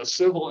career as a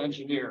civil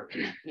engineer,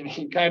 and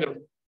he kind of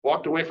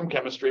walked away from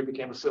chemistry,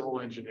 became a civil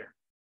engineer.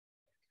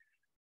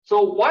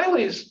 So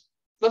Wiley's,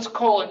 let's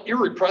call it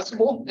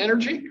irrepressible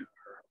energy,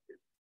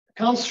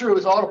 comes through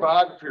his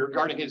autobiography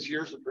regarding his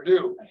years at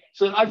Purdue.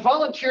 So I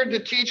volunteered to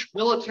teach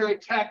military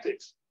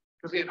tactics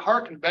because he had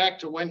hearkened back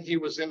to when he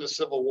was in the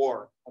Civil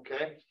War,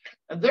 okay?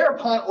 And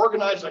thereupon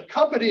organized a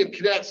company of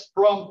cadets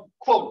from,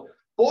 quote,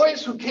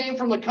 boys who came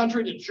from the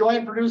country to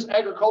join Purdue's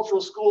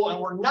agricultural school and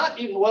were not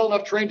even well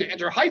enough trained to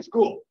enter high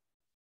school.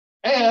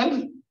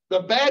 And the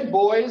bad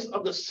boys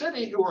of the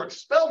city who were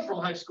expelled from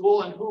high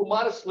school and who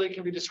modestly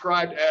can be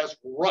described as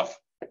rough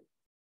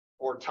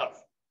or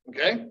tough,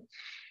 okay?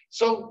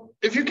 So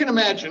if you can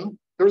imagine,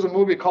 there was a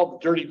movie called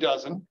The Dirty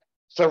Dozen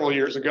several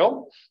years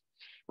ago,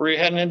 where you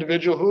had an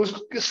individual who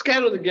was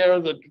scattered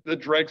together the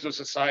dregs of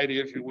society,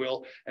 if you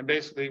will, and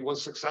basically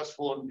was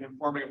successful in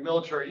forming a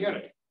military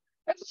unit.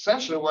 That's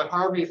essentially what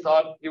Harvey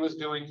thought he was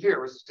doing here,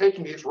 was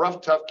taking these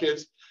rough, tough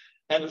kids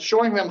and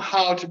showing them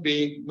how to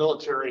be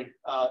military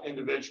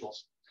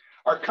individuals.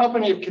 Our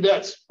company of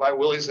cadets, by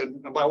Wiley's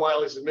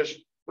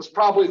admission, was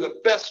probably the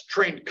best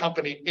trained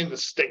company in the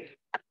state,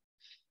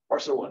 or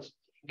so was,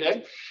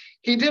 okay?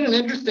 He did an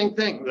interesting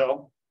thing,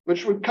 though,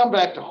 which would come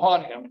back to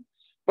haunt him.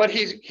 But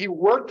he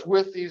worked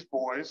with these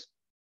boys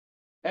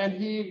and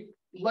he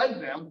led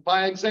them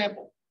by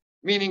example,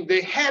 meaning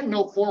they had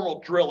no formal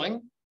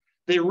drilling.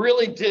 They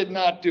really did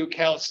not do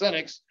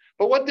calisthenics,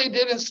 but what they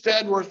did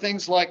instead were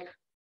things like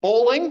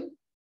bowling,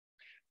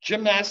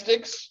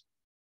 gymnastics,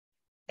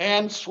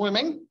 and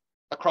swimming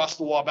across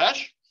the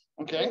Wabash,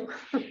 okay?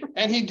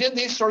 And he did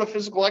these sort of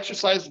physical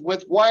exercises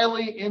with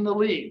Wiley in the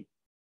lead,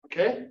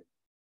 okay?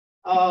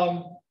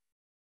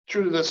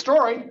 True to the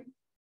story,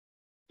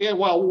 And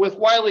while with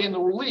Wiley in the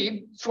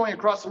lead, swimming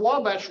across the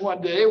Wabash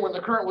one day when the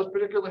current was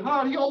particularly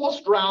hot, he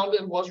almost drowned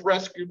and was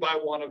rescued by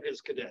one of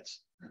his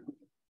cadets.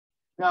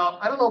 Now,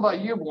 I don't know about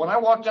you, but when I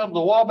walked out of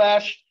the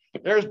Wabash,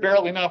 there's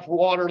barely enough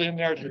water in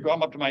there to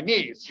come up to my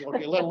knees,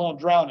 okay, let alone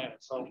drown in it.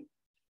 So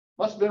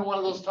must have been one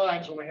of those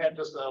times when we had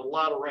just a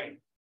lot of rain.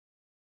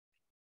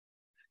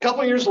 A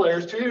couple of years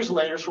later, 2 years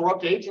later, so we're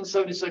up to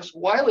 1876,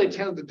 Wiley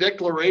attended the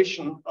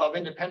Declaration of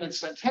Independence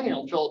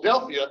Centennial in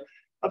Philadelphia,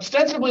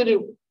 ostensibly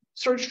to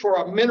search for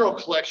a mineral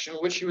collection,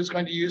 which he was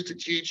going to use to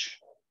teach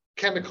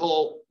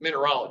chemical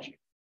mineralogy.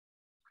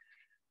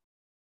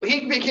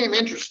 He became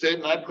interested,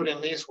 and I put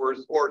in these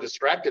words, or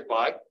distracted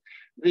by,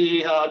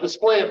 the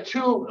display of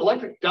two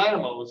electric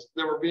dynamos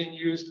that were being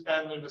used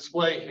in the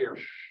display here.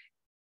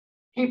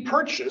 He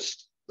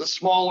purchased the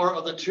smaller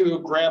of the two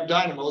Graham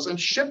dynamos and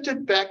shipped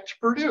it back to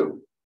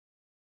Purdue.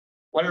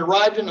 When it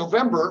arrived in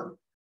November,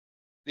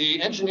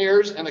 the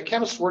engineers and the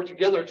chemists worked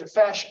together to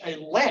fashion a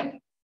lamp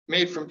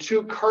made from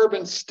two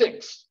carbon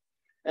sticks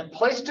and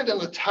placed it in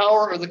the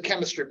tower of the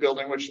chemistry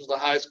building, which was the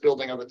highest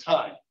building of the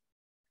time.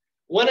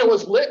 When it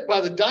was lit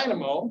by the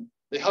dynamo,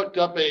 they hooked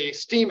up a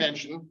steam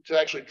engine to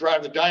actually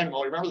drive the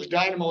dynamo. Remember, the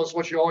dynamo is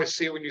what you always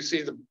see when you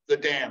see the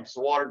dams,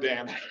 the water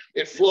dams.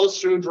 It flows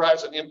through,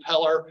 drives an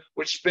impeller,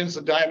 which spins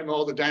the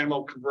dynamo. The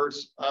dynamo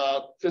converts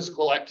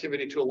physical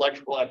activity to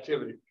electrical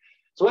activity.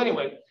 So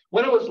anyway,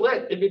 when it was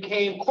lit, it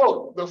became,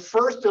 quote, the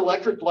first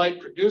electric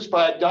light produced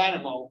by a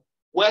dynamo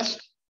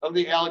west of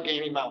the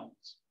Allegheny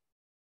Mountains.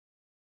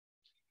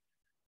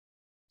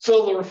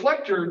 So the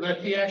reflector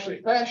that he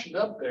actually fashioned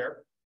up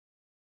there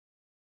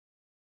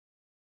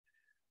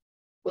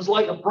was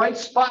like a bright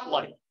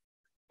spotlight.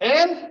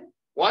 And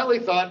Wiley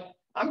thought,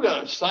 I'm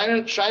going to shine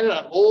it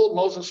on old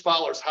Moses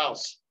Fowler's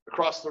house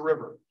across the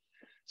river.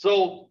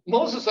 So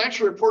Moses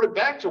actually reported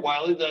back to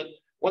Wiley that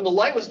when the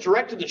light was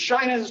directed to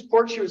shine on his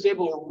porch, he was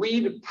able to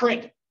read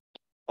print,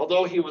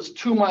 although he was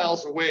 2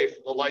 miles away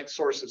from the light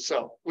source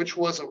itself, which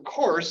was, of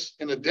course,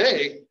 in the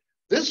day,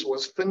 this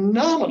was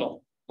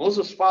phenomenal.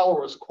 Moses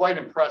Fowler was quite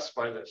impressed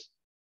by this.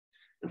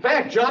 In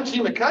fact, John T.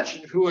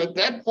 McCutcheon, who at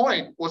that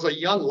point was a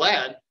young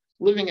lad,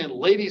 living in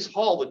Ladies'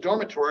 Hall, the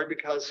dormitory,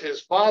 because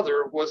his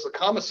father was the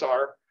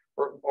commissar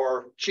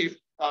or chief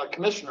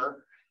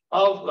commissioner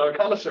of the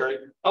commissary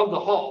of the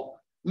hall,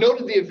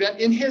 noted the event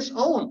in his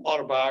own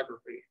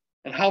autobiography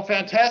and how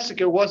fantastic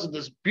it was that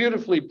this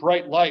beautifully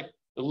bright light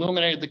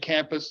illuminated the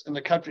campus and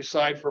the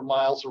countryside for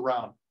miles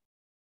around.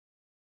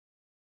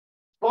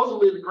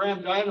 Supposedly, the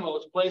Graham dynamo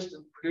was placed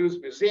in Purdue's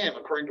museum,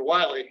 according to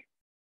Wiley,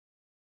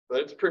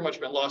 but it's pretty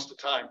much been lost to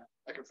time.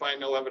 I can find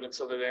no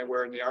evidence of it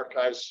anywhere in the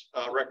archives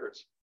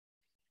records.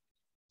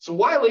 So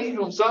Wiley,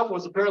 who himself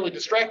was apparently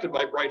distracted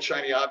by bright,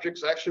 shiny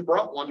objects, actually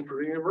brought one to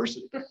Purdue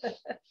University.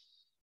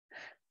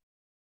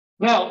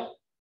 Now,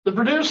 the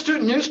Purdue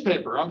student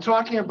newspaper, I'm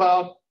talking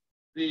about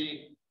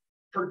the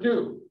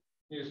Purdue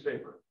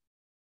newspaper.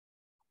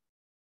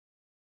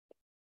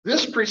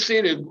 This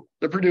preceded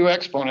the Purdue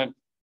Exponent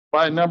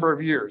by a number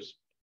of years.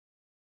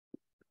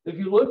 If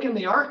you look in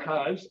the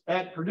archives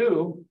at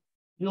Purdue,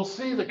 you'll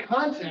see the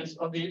contents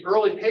of the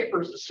early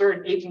papers that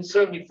started in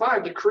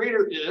 1875. The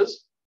creator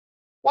is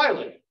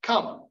Wiley,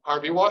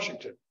 Harvey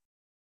Washington.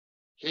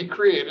 He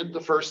created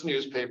the first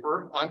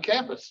newspaper on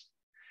campus.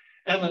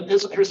 And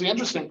here's the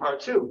interesting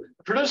part too.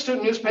 The Purdue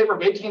Student Newspaper of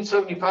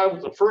 1875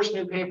 was the first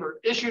newspaper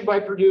issued by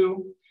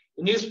Purdue.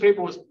 The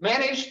newspaper was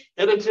managed,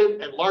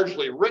 edited, and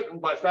largely written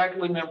by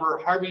faculty member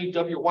Harvey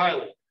W.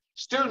 Wiley.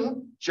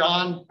 Student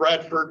John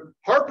Bradford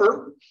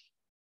Harper,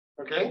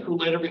 okay, who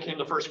later became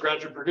the first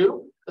graduate of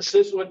Purdue,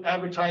 assisted with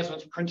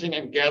advertisements, printing,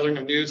 and gathering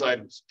of news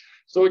items.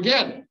 So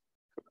again,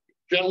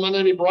 gentleman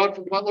that he brought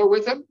from Butler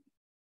with him,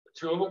 the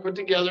two of them put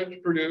together to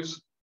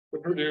produce the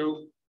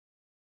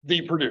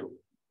Purdue.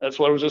 That's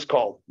what it was just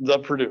called, the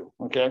Purdue,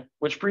 okay,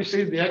 which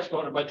preceded the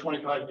Exponent by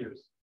 25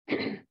 years.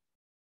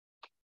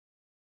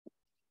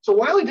 So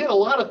Wiley did a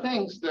lot of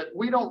things that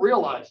we don't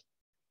realize.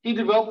 He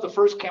developed the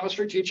first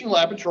chemistry teaching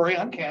laboratory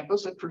on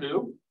campus at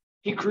Purdue.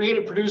 He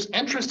created Purdue's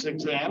entrance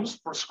exams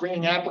for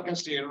screening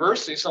applicants to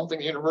university, something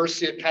the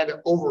university had kind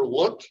of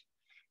overlooked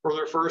for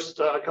their first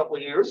couple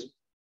of years.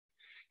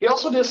 He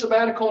also did a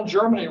sabbatical in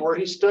Germany where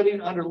he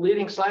studied under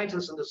leading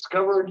scientists and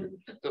discovered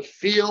the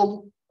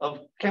field of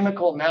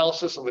chemical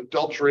analysis of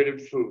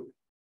adulterated food.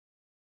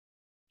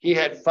 He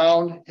had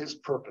found his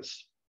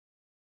purpose.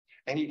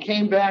 And he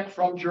came back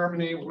from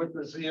Germany with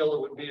the zeal that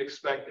would be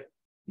expected.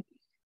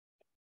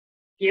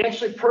 He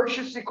actually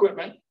purchased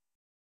equipment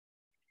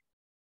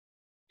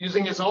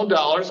using his own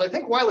dollars. I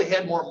think Wiley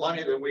had more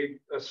money than we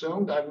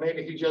assumed.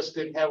 Maybe he just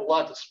didn't have a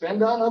lot to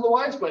spend on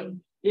otherwise, but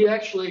he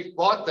actually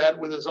bought that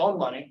with his own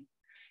money.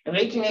 In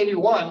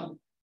 1881,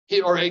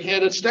 he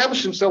had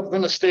established himself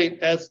within the state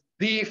as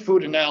the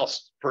food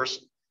analysis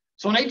person.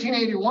 So in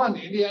 1881,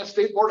 the Indiana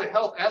State Board of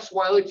Health asked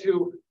Wiley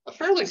to a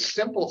fairly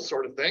simple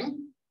sort of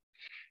thing: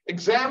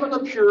 examine the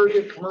purity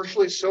of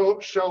commercially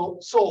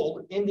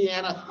sold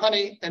Indiana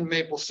honey and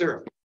maple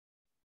syrup.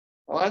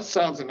 Well, that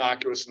sounds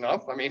innocuous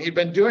enough. I mean, he'd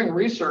been doing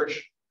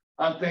research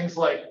on things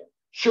like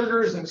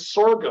sugars and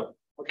sorghum,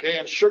 okay,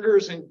 and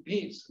sugars and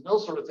beets and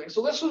those sort of things.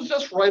 So this was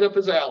just right up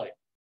his alley.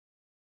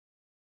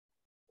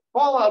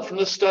 Fallout from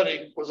this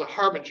study was a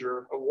harbinger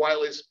of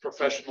Wiley's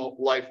professional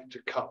life to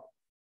come.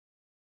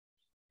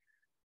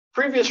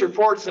 Previous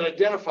reports had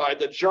identified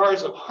that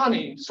jars of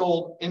honey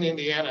sold in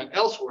Indiana and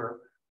elsewhere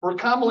were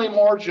commonly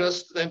more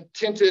just than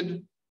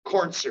tinted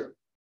corn syrup.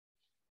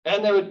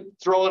 And they would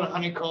throw in a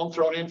honeycomb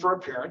thrown in for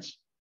appearance.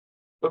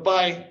 But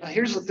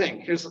here's the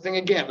thing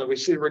again that we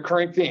see a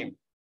recurring theme.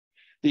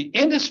 The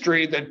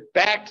industry that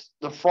backed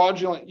the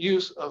fraudulent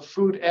use of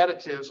food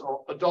additives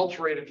or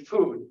adulterated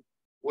food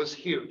was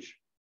huge.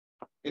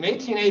 In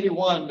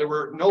 1881, there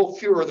were no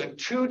fewer than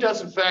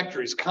 24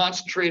 factories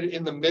concentrated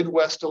in the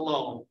Midwest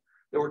alone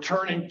that were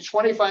turning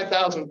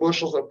 25,000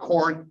 bushels of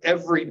corn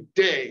every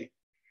day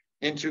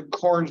into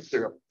corn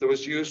syrup that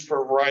was used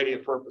for a variety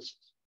of purposes.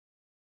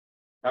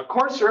 Now,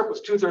 corn syrup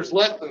was 2/3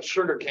 less than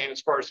sugar cane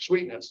as far as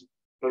sweetness,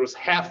 but it was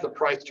half the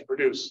price to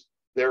produce.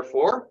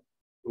 Therefore,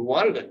 who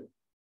wanted it?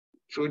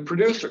 Food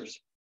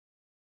producers.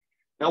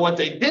 Now, what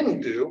they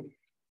didn't do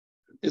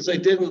is they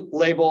didn't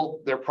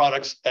label their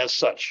products as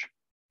such.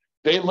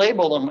 They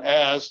labeled them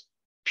as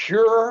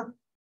pure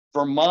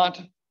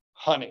Vermont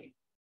honey,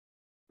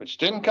 which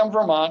didn't come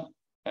from Vermont,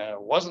 and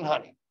it wasn't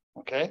honey,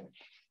 okay?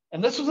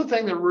 And this was the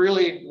thing that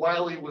really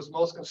Wiley was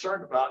most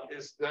concerned about,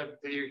 is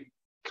that the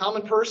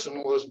common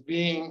person was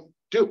being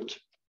duped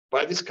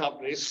by these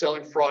companies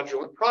selling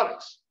fraudulent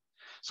products.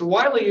 So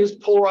Wiley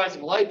used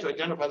polarizing light to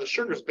identify the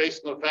sugars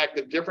based on the fact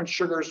that different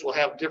sugars will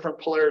have different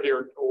polarity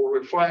or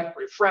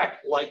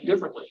refract light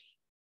differently.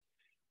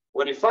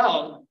 What he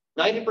found,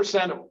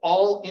 90% of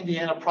all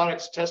Indiana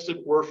products tested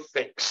were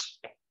fakes,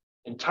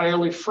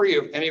 entirely free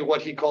of any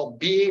what he called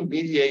bee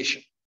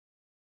mediation.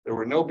 There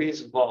were no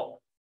bees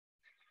involved.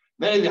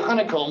 Many of the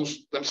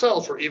honeycombs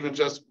themselves were even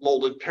just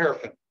molded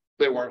paraffin.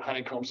 They weren't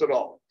honeycombs at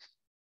all.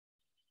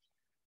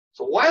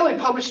 So Wiley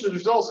published his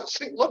results, and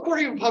see, look where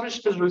he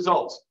published his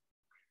results,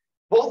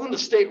 both in the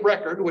state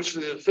record, which is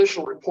the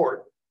official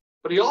report,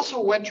 but he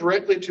also went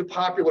directly to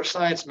Popular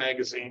Science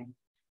magazine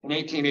in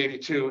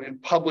 1882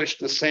 and published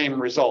the same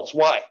results.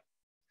 Why?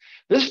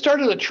 This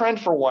started a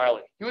trend for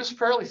Wiley. He was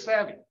fairly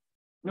savvy,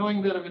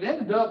 knowing that if it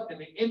ended up in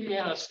the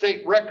Indiana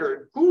state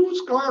record,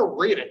 who's going to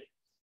read it?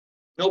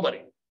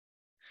 Nobody.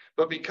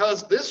 But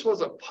because this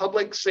was a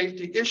public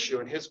safety issue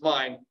in his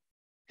mind,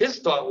 his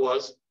thought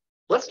was,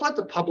 let's let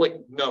the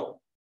public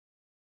know.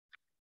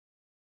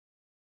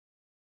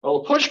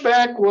 Well, the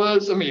pushback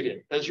was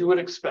immediate, as you would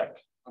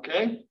expect,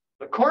 okay?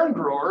 The corn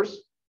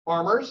growers,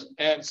 farmers,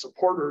 and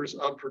supporters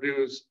of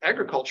Purdue's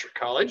Agriculture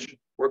College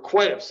were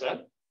quite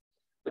upset.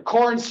 The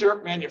corn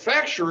syrup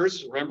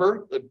manufacturers,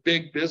 remember the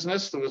big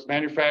business that was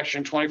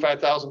manufacturing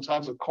 25,000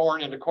 tons of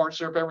corn into corn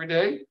syrup every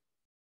day?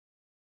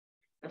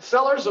 And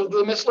sellers of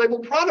the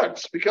mislabeled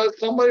products because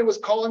somebody was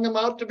calling them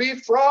out to be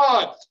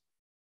frauds.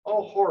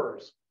 Oh,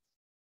 horrors.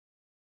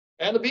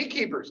 And the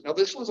beekeepers. Now,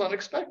 this was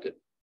unexpected.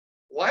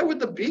 Why would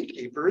the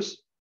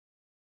beekeepers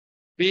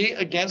be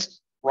against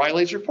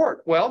Wiley's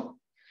report? Well,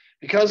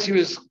 because he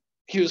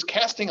was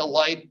casting a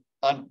light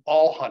on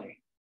all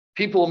honey.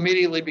 People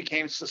immediately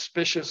became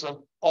suspicious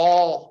of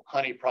all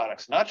honey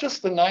products, not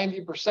just the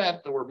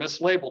 90% that were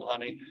mislabeled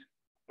honey,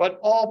 but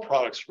all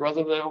products,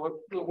 whether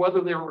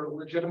they were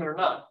legitimate or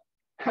not.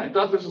 I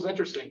thought this was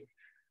interesting.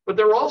 But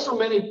there were also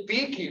many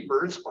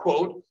beekeepers,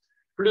 quote,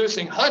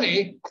 producing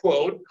honey,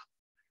 quote,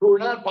 who were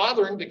not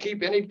bothering to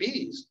keep any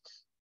bees.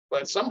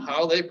 But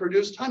somehow they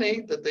produced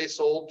honey that they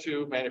sold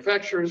to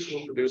manufacturers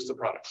who produced the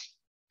products.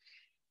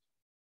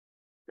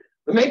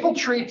 The Maple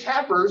Tree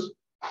Tappers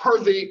are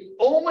the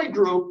only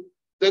group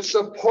that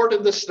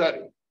supported the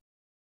study.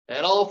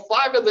 And all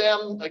 5 of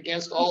them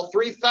against all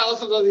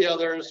 3,000 of the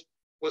others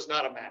was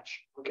not a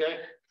match, okay?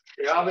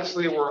 They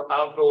obviously were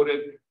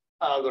outvoted.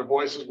 Their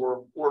voices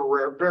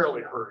were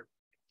barely heard.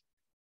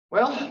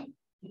 Well,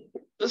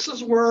 this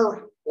is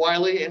where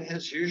Wiley, in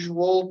his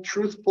usual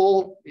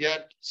truthful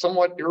yet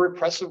somewhat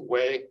irrepressive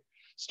way,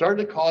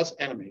 started to cause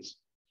enemies.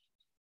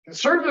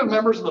 Conservative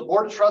members of the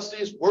Board of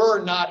Trustees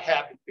were not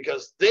happy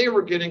because they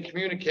were getting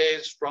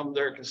communiques from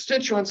their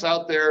constituents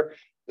out there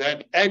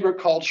that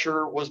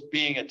agriculture was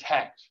being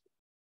attacked.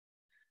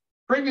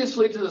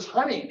 Previously to this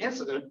honey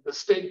incident, the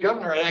state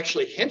governor had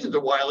actually hinted to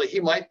Wiley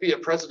he might be a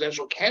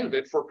presidential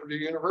candidate for Purdue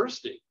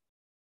University.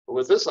 But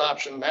with this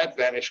option, that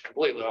vanished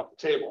completely off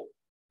the table.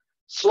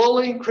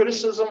 Slowly,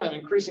 criticism and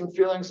increasing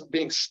feelings of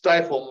being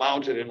stifled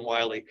mounted in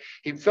Wiley.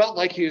 He felt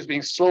like he was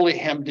being slowly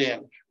hemmed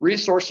in.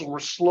 Resources were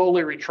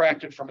slowly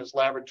retracted from his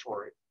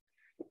laboratory.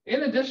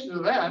 In addition to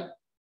that,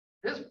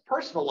 his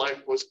personal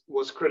life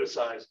was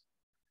criticized.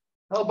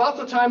 Now, about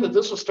the time that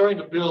this was starting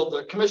to build,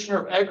 the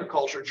Commissioner of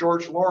Agriculture,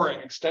 George Loring,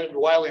 extended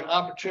Wiley an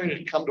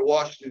opportunity to come to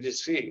Washington,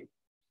 D.C.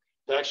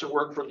 to actually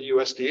work for the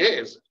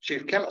USDA as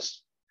chief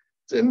chemist.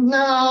 He said,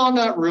 no,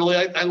 not really.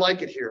 I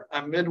like it here.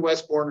 I'm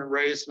Midwest born and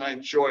raised, and I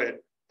enjoy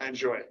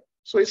it.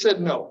 So he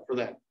said no for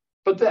that.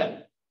 But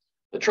then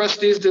the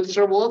trustees did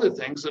several other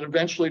things that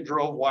eventually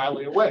drove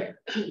Wiley away.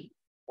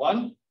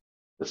 One,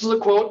 this is a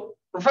quote,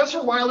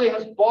 Professor Wiley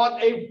has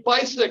bought a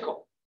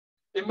bicycle.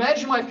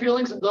 Imagine my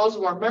feelings and those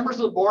of our members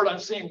of the board on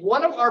seeing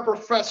one of our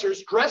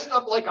professors dressed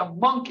up like a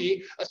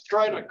monkey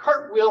astride a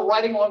cartwheel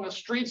riding along the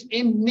streets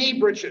in knee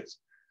breeches.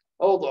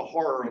 Oh, the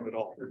horror of it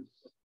all.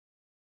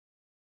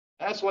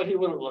 That's what he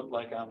would have looked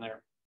like on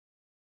there.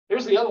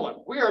 Here's the other one.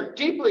 We are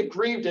deeply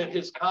grieved at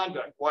his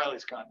conduct,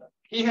 Wiley's conduct.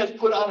 He has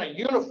put on a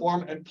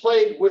uniform and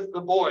played with the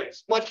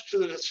boys, much to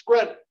the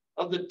discredit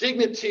of the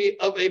dignity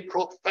of a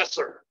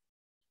professor.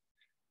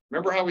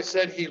 Remember how we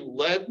said he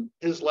led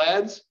his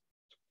lads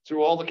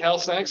through all the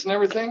calisthenics and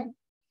everything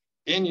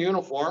in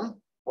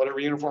uniform, whatever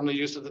uniform they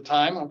used at the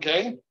time,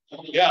 okay?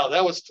 Yeah,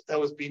 that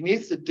was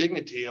beneath the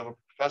dignity of a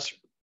professor.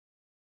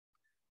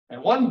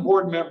 And one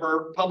board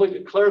member publicly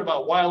declared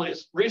about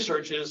Wiley's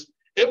research is,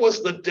 it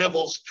was the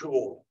devil's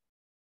tool.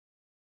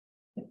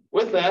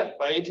 With that,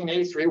 by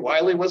 1883,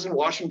 Wiley was in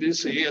Washington,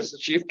 D.C. as the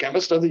chief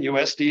chemist of the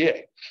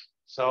USDA.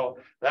 So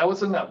that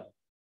was enough.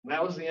 And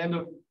that was the end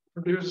of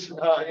Purdue's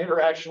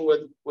interaction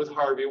with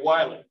Harvey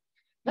Wiley.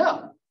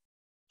 Now,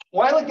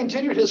 Wiley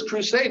continued his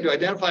crusade to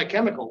identify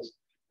chemicals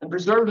and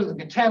preservatives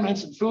and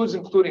contaminants in foods,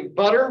 including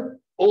butter,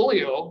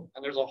 oleo,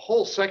 and there's a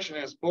whole section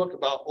in his book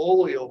about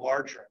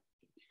oleomargarine,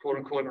 quote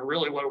unquote, and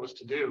really what it was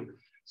to do.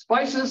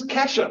 Spices,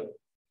 ketchup,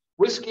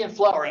 whiskey, and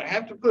flour. And I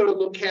have to put a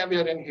little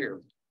caveat in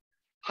here.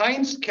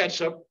 Heinz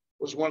ketchup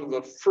was one of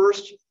the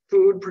first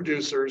food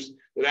producers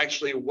that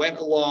actually went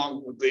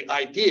along with the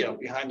idea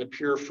behind the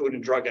Pure Food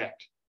and Drug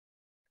Act.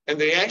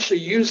 And they actually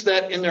used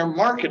that in their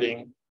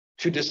marketing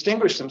to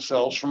distinguish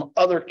themselves from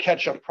other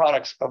ketchup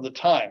products of the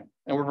time,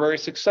 and were very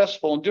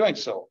successful in doing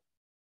so.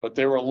 But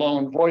they were a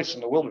lone voice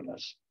in the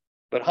wilderness.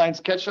 But Heinz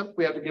ketchup,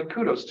 we have to give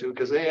kudos to,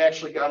 because they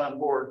actually got on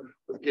board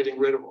with getting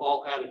rid of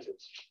all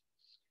additives.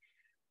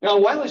 Now,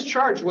 Wiley's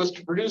charge was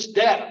to produce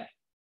data,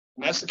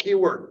 and that's the key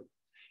word,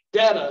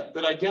 data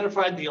that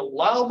identified the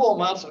allowable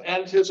amounts of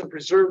additives and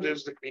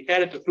preservatives that could be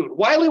added to food.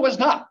 Wiley was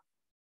not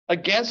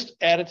against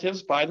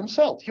additives by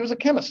themselves. He was a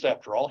chemist,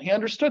 after all. He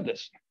understood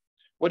this.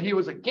 What he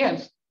was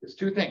against is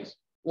two things.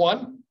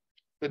 One,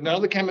 that none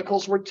of the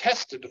chemicals were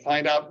tested to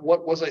find out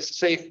what was a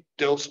safe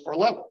dose or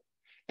level.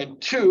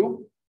 And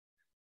two,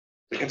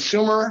 the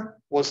consumer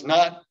was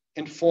not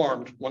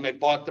informed when they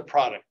bought the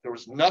product. There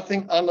was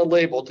nothing on the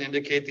label to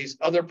indicate these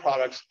other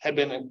products had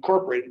been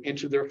incorporated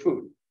into their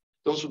food.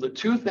 Those were the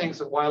two things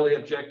that Wiley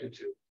objected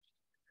to.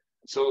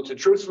 So to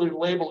truthfully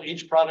label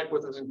each product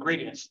with its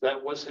ingredients,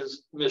 that was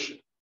his mission.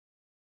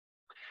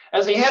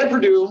 As he headed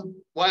Purdue,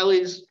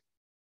 Wiley's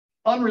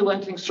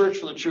unrelenting search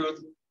for the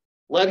truth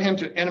led him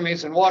to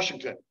enemies in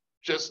Washington,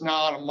 just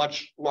now on a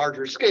much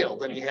larger scale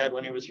than he had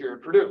when he was here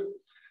at Purdue.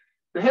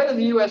 The head of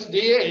the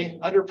USDA,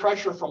 under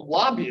pressure from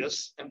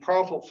lobbyists and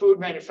powerful food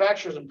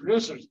manufacturers and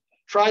producers,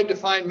 tried to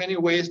find many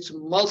ways to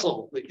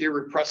muzzle the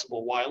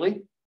irrepressible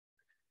Wiley.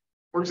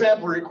 For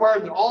example, he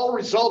required that all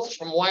results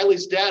from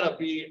Wiley's data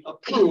be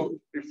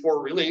approved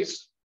before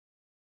release,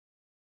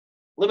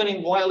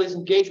 limiting Wiley's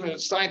engagement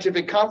at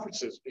scientific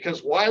conferences,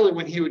 because Wiley,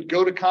 when he would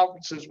go to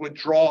conferences, would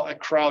draw a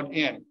crowd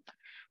in.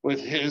 With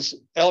his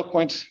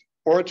eloquent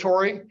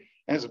oratory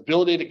and his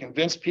ability to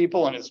convince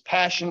people and his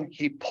passion,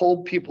 he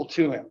pulled people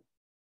to him.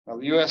 Now,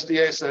 the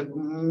USDA said,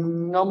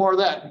 no more of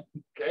that,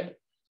 okay?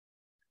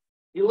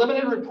 He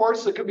limited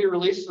reports that could be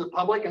released to the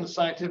public and the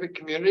scientific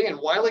community, and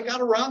Wiley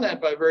got around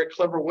that by a very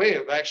clever way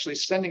of actually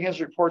sending his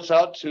reports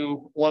out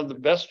to one of the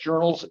best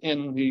journals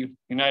in the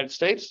United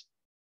States,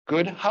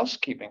 Good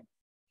Housekeeping.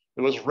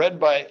 It was read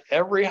by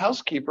every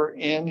housekeeper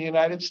in the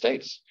United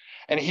States.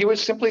 And he would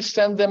simply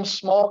send them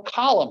small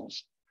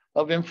columns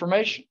of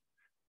information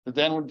that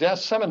then were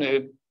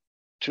disseminated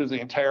to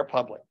the entire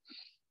public.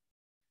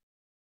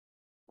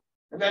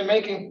 And then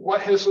making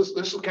what this was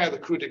kind of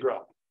the coup de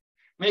grace,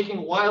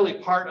 making Wiley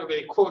part of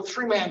a, quote,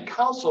 three-man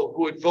council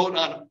who would vote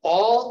on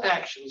all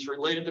actions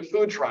related to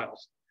food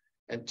trials.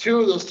 And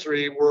two of those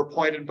three were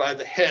appointed by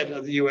the head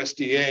of the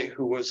USDA,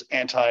 who was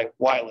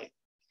anti-Wiley,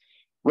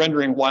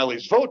 rendering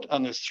Wiley's vote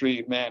on this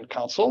three-man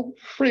council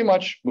pretty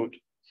much moot.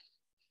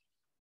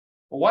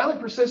 Well, Wiley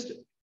persisted.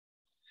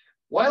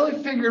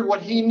 Wiley figured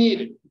what he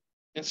needed,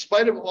 in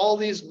spite of all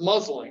these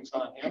muzzlings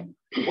on him,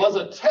 was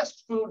a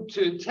test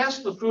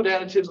the food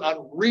additives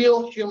on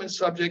real human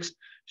subjects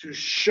to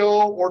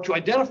show or to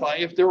identify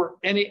if there were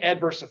any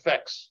adverse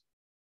effects.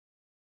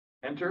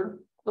 Enter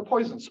the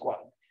poison squad.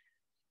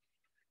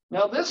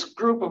 Now, this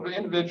group of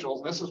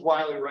individuals, and this is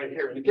Wiley right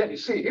here, and again, you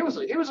see, he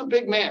was a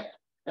big man,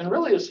 and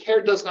really his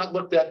hair does not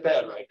look that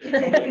bad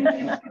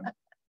right.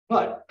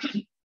 But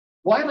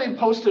Wiley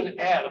posted an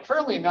ad, a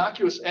fairly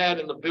innocuous ad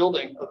in the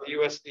building of the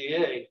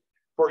USDA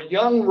for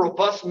young,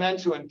 robust men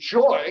to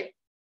enjoy,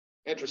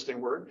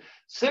 interesting word,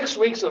 6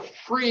 weeks of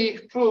free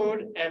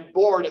food and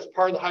board as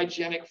part of the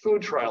hygienic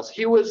food trials.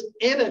 He was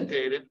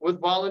inundated with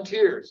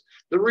volunteers.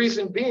 The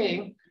reason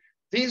being,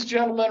 these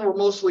gentlemen were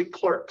mostly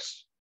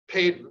clerks,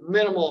 paid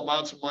minimal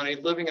amounts of money,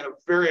 living in a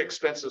very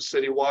expensive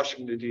city,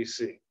 Washington,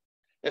 D.C.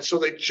 And so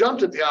they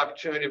jumped at the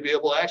opportunity to be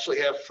able to actually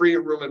have free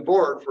room and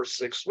board for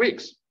 6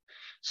 weeks.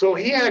 So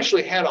he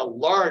actually had a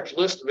large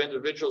list of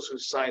individuals who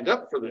signed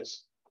up for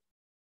this.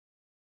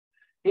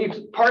 He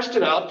parsed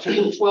it out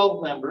to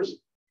 12 members,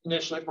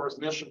 initially for his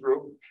initial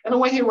group. And the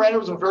way he ran it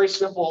was a very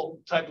simple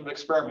type of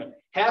experiment.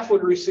 Half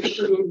would receive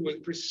food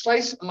with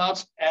precise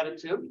amounts of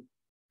additive,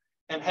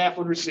 and half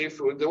would receive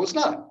food that was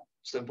not.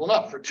 Simple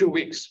enough for 2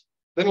 weeks.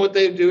 Then what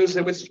they'd do is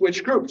they would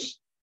switch groups.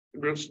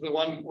 The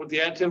one with the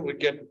additive would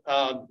get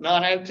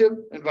non-additive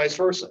and vice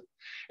versa.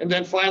 And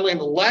then finally, in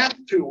the last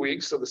 2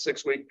 weeks of the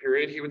 6-week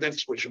period, he would then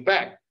switch them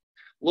back,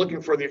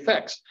 looking for the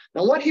effects.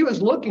 Now, what he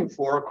was looking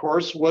for, of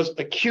course, was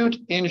acute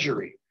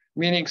injury,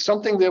 meaning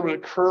something that would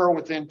occur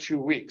within 2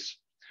 weeks.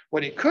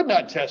 What he could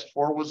not test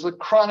for was the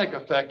chronic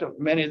effect of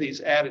many of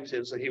these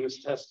additives that he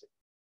was testing.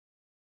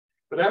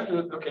 But after,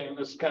 okay, and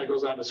this kind of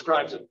goes on,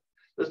 describes it.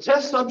 The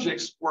test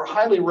subjects were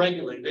highly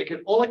regulated. They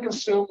could only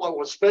consume what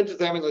was fed to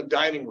them in the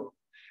dining room.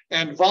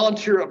 And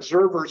volunteer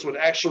observers would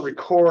actually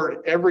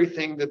record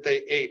everything that they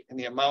ate and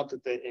the amount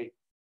that they ate.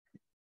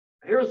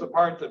 Here's the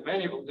part that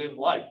many of them didn't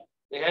like.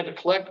 They had to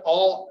collect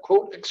all,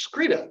 quote,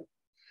 excreta,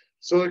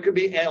 so it could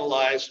be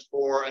analyzed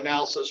for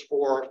analysis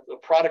for the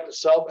product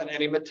itself and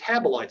any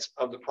metabolites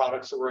of the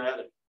products that were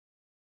added.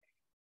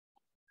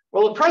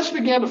 Well, the press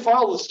began to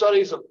follow the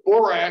studies of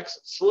borax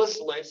and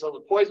salicylates of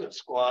the poison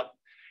squad.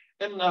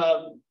 And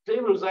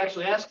David was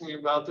actually asking me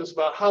about this,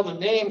 about how the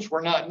names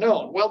were not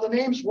known. Well, the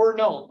names were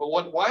known, but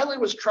what Wiley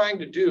was trying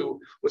to do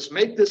was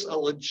make this a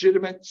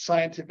legitimate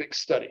scientific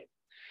study.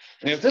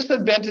 And if this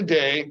had been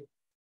today,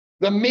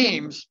 the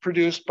memes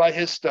produced by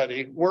his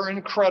study were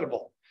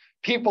incredible.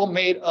 People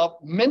made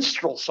up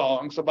minstrel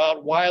songs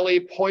about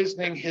Wiley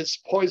poisoning his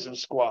poison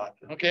squad,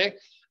 okay?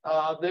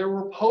 There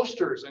were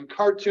posters and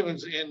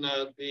cartoons in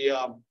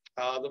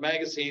the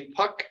magazine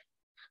Puck,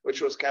 which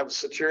was kind of a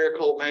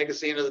satirical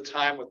magazine at the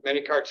time with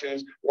many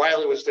cartoons.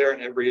 Wiley was there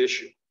in every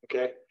issue,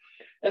 okay?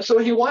 And so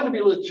he wanted to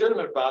be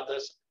legitimate about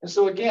this. And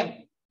so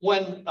again,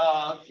 when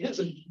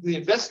the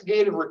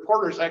investigative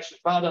reporters actually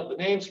found out the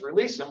names and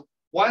released them,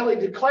 Wiley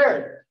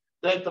declared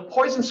that the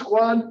poison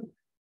squad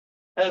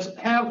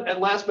have at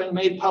last been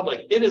made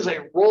public. It is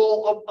a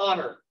roll of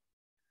honor.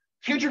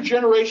 Future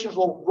generations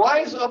will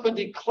rise up and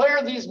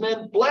declare these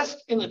men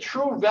blessed in the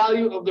true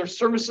value of their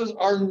services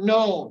are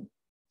known.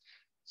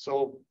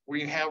 So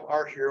we have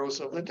our heroes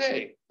of the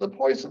day, the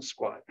poison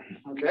squad,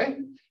 okay?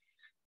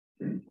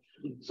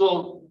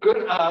 So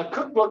good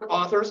cookbook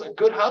authors and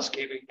good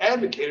housekeeping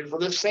advocated for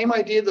the same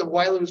idea that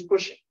Wiley was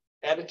pushing,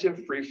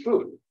 additive-free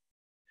food.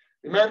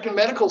 The American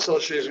Medical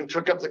Association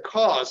took up the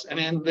cause, and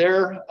in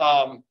their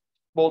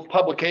both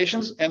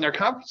publications and their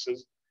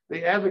conferences,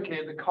 they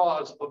advocated the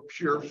cause of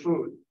pure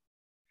food.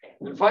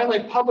 And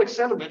finally, public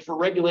sentiment for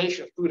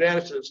regulation of food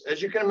additives,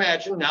 as you can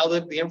imagine, now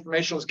that the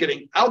information was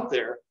getting out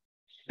there,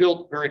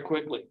 built very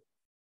quickly.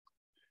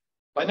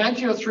 By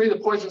 1903, the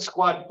Poison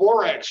Squad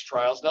borax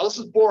trials. Now, this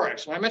is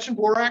borax. When I mentioned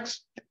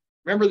borax,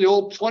 remember the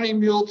old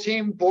 20-mule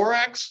team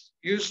borax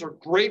used for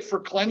great for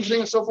cleansing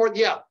and so forth?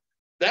 Yeah,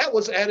 that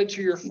was added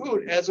to your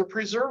food as a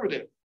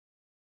preservative.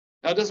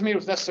 Now, it doesn't mean it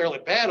was necessarily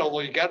bad,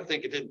 although you got to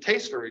think it didn't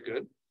taste very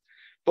good.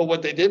 But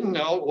what they didn't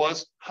know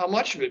was how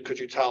much of it could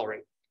you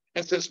tolerate.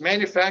 And since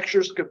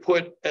manufacturers could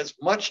put as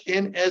much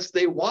in as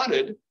they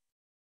wanted,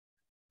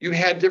 you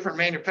had different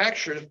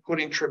manufacturers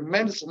putting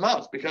tremendous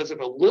amounts, because if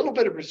a little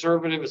bit of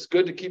preservative is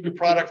good to keep your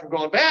product from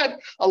going bad,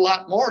 a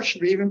lot more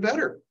should be even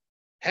better.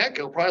 Heck,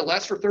 it'll probably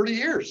last for 30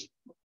 years.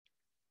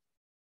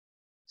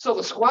 So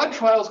the squad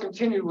trials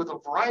continued with a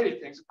variety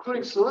of things,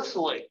 including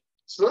salicylate.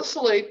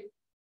 Salicylate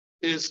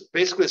is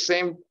basically the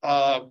same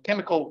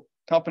chemical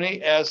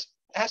company as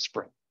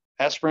aspirin.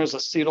 Aspirin is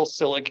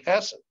acetylsalicylic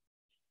acid.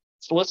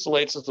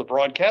 Salicylates is a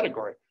broad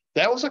category.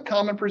 That was a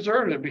common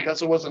preservative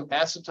because it was an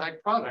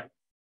acid-type product.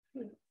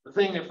 The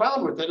thing they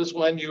found with it is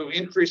when you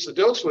increase the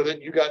dose with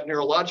it, you got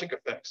neurologic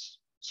effects.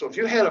 So if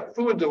you had a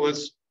food that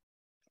was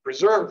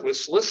preserved with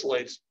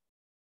salicylates,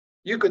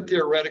 you could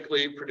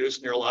theoretically produce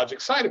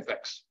neurologic side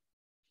effects.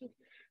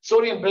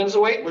 Sodium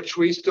benzoate, which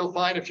we still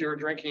find if you're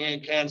drinking any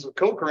cans of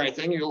Coke or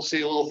anything, you'll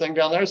see a little thing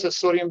down there that says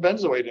sodium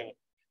benzoate in it.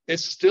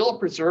 It's still a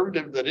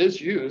preservative that is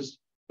used,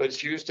 but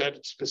it's used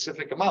at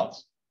specific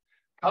amounts.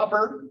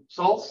 Copper,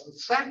 salts, and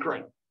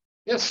saccharin.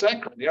 Yes,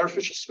 saccharin, the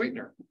artificial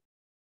sweetener.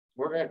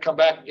 We're going to come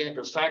back again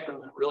because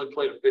saccharin really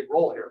played a big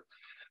role here.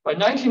 By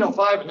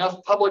 1905,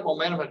 enough public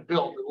momentum had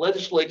built that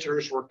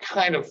legislatures were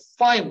kind of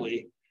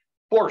finally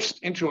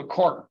forced into a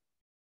corner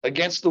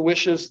against the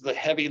wishes of the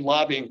heavy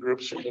lobbying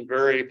groups from the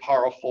very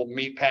powerful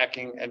meat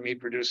packing and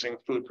meat producing,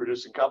 food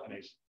producing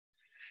companies.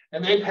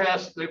 And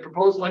they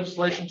proposed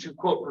legislation to,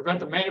 quote, prevent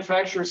the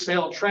manufacture,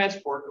 sale, and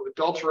transport of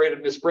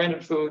adulterated,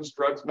 misbranded foods,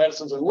 drugs,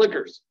 medicines, and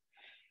liquors.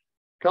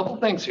 A couple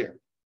things here.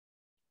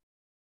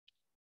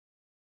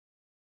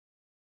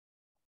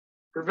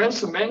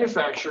 Prevents the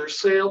manufacture,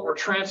 sale, or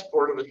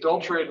transport of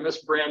adulterated,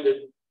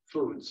 misbranded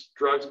foods,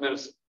 drugs,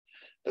 medicine.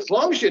 As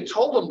long as you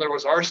told them there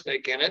was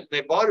arsenic in it,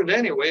 they bought it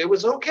anyway, it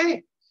was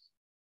okay.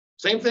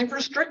 Same thing for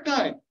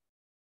strychnine,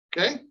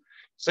 okay?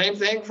 Same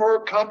thing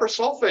for copper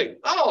sulfate.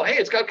 Oh, hey,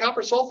 it's got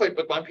copper sulfate,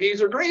 but my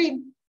peas are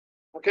green,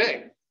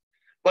 okay?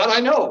 But I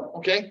know,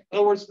 okay? In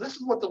other words, this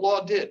is what the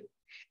law did.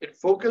 It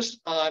focused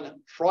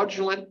on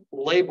fraudulent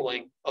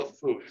labeling of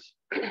foods.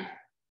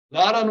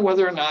 not on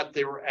whether or not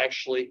they were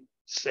actually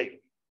safe.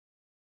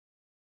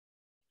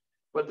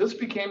 But this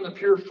became the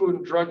Pure Food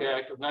and Drug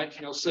Act of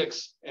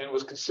 1906 and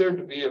was considered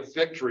to be a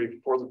victory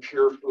for the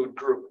Pure Food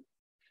group.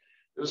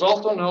 It was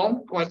also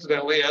known,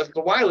 coincidentally, as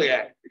the Wiley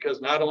Act,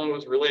 because not only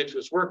was it related to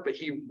his work, but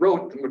he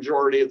wrote the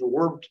majority of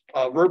the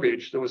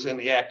verbiage that was in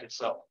the act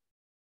itself.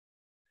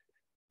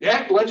 The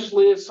act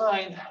legislated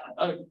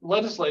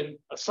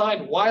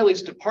assigned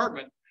Wiley's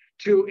department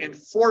to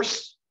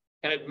enforce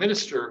and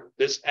administer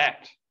this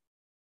act.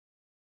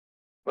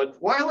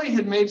 But Wiley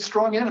had made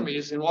strong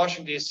enemies in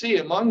Washington, D.C.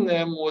 Among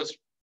them was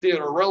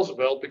Theodore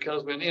Roosevelt,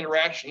 because of an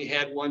interaction he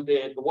had one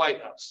day at the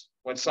White House,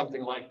 when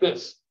something like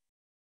this.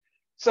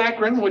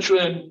 Saccharin, which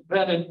had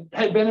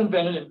been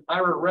invented in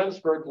Ira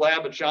Remsburg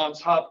lab at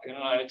Johns Hopkins,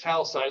 and I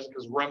italicize it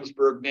because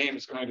Remsburg name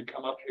is going to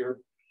come up here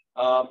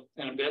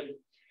in a bit.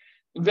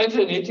 Invented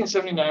in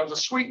 1879, was a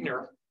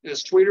sweetener. It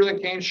is sweeter than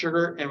cane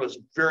sugar and was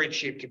very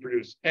cheap to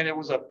produce. And it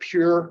was a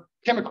pure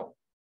chemical.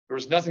 There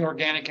was nothing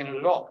organic in it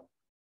at all.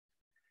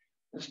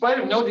 In spite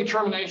of no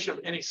determination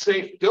of any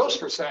safe dose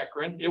for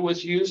saccharin, it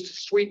was used to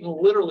sweeten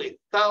literally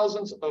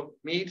thousands of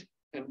meat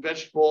and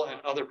vegetable and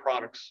other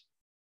products.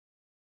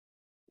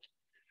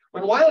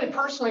 When Wiley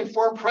personally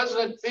informed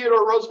President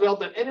Theodore Roosevelt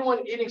that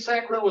anyone eating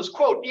saccharin was,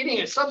 quote, eating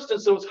a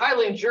substance that was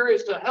highly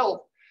injurious to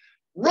health,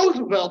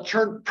 Roosevelt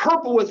turned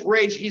purple with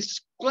rage.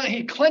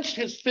 He clenched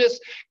his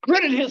fist,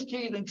 gritted his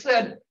teeth, and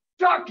said,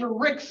 Dr.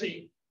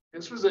 Rixey,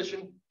 his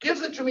physician,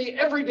 gives it to me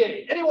every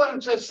day. Anyone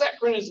who says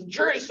saccharin is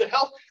injurious to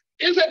health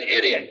is an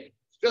idiot.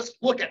 Just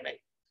look at me.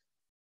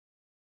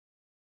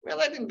 Well,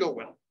 that didn't go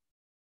well,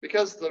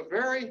 because the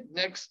very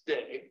next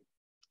day,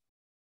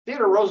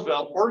 Theodore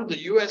Roosevelt ordered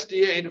the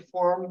USDA to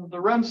form the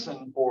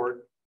Remsen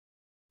Board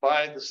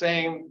by the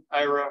same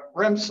Ira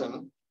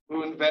Remsen,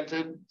 who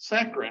invented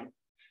saccharin,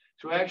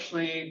 to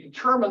actually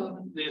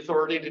determine the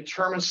authority to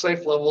determine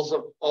safe levels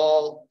of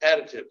all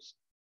additives.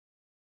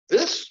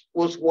 This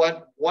was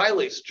what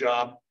Wiley's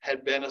job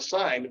had been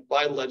assigned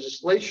by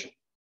legislation.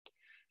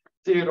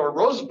 Theodore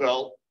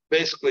Roosevelt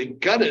basically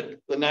gutted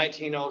the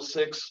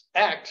 1906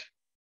 Act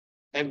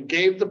and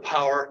gave the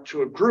power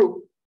to a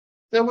group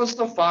that was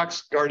the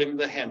fox guarding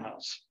the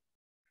henhouse,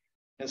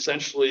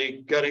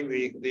 essentially gutting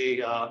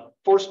the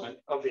enforcement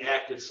of the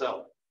act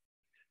itself.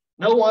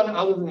 No one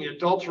other than the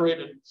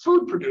adulterated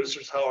food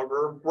producers,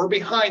 however, were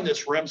behind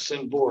this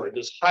Remsen Board,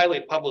 this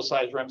highly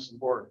publicized Remsen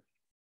Board.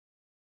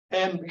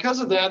 And because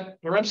of that,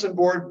 the Remsen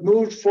Board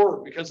moved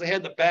forward because they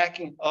had the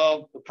backing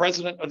of the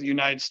President of the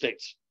United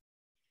States,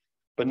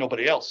 but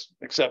nobody else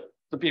except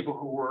the people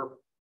who were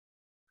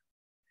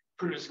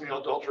producing the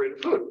adulterated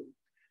food.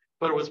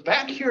 But it was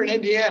back here in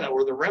Indiana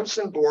where the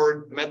Remsen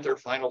Board met their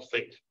final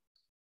fate.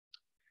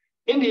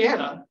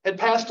 Indiana had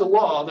passed a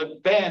law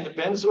that banned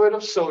benzoate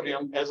of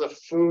sodium as a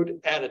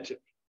food additive.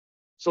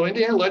 So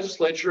Indiana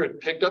legislature had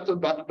picked up the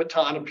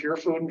baton of Pure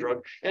Food and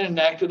Drug and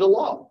enacted a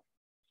law.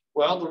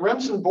 Well, the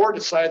Remsen Board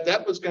decided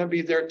that was going to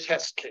be their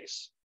test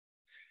case.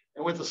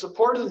 And with the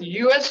support of the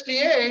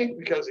USDA,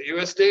 because the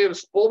USDA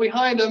was full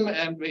behind them,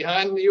 and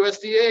behind the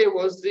USDA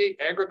was the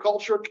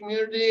agricultural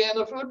community and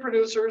the food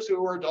producers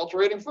who were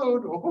adulterating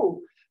food. Woohoo.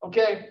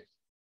 Okay,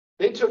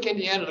 they took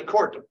Indiana to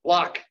court to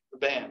block the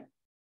ban,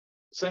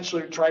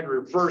 essentially tried to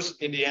reverse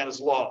Indiana's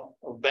law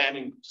of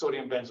banning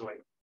sodium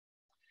benzoate.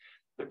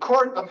 The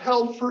court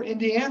upheld for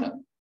Indiana.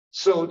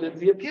 So did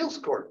the appeals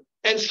court,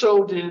 and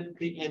so did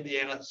the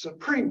Indiana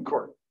Supreme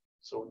Court.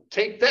 So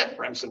take that,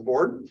 Remsen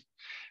Board.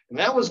 And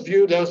that was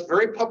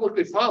very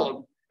publicly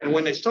followed. And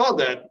when they saw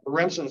that, the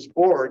Remsen's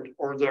board,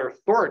 or their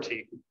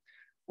authority,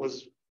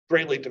 was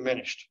greatly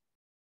diminished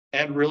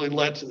and really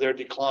led to their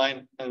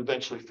decline and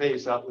eventually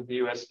phased out with the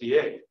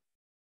USDA.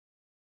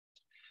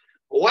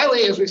 Well,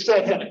 Wiley, as we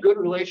said, had a good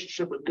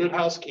relationship with Good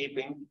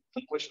Housekeeping,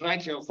 which in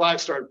 1905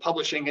 started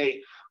publishing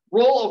a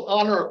Roll of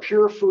Honor of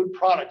Pure Food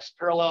Products,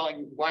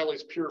 paralleling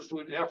Wiley's Pure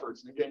Food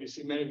efforts. And again, you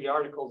see many of the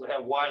articles that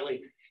have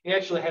Wiley. He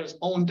actually had his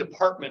own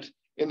department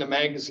in the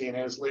magazine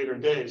in his later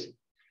days.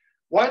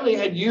 Wiley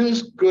had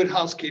used Good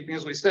Housekeeping,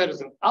 as we said, as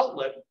an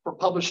outlet for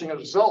publishing a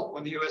result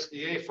when the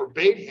USDA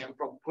forbade him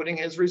from putting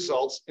his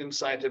results in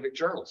scientific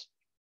journals.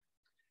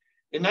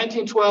 In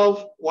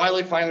 1912,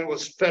 Wiley finally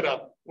was fed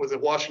up with the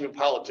Washington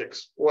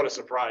politics. What a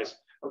surprise.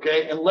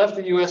 Okay, and left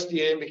the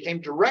USDA and became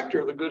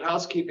director of the Good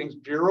Housekeeping's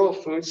Bureau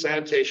of Food,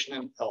 Sanitation,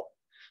 and Health,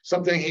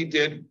 something he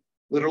did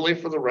literally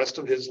for the rest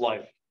of his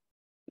life.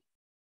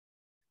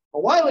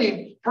 Well,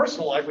 Wiley,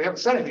 personal life, we haven't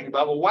said anything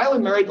about, but Wiley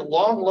married the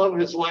long love of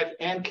his life,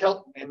 Ann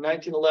Kelton, in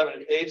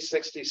 1911 at age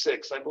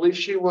 66. I believe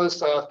she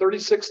was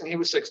 36 and he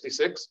was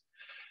 66.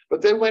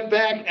 But they went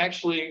back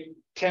actually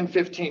 10,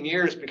 15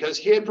 years because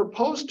he had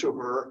proposed to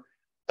her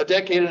a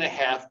decade and a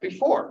half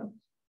before.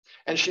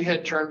 And she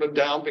had turned him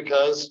down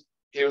because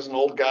he was an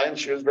old guy and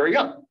she was very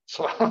young.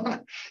 So,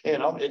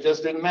 it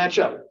just didn't match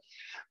up.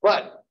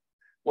 But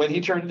when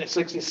he turned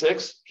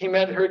 66, he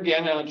met her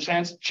again on a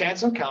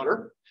chance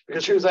encounter,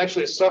 because she was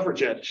actually a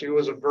suffragette. She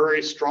was a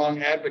very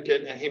strong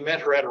advocate, and he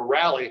met her at a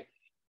rally,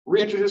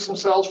 reintroduced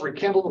themselves,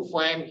 rekindled the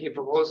flame. He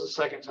proposed a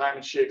second time,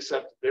 and she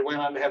accepted. They went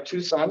on to have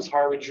two sons,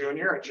 Harvey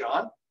Jr. and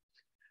John.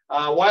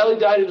 Wiley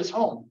died at his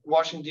home in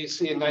Washington,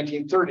 D.C. in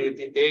 1930 at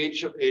the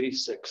age of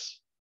 86.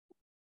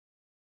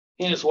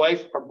 He and his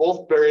wife are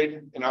both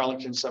buried in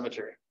Arlington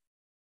Cemetery.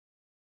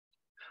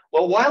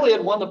 Well, Wiley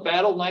had won the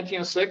battle in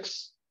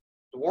 1906.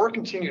 The war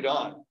continued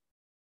on.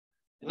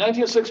 In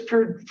 1906,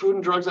 Pure Food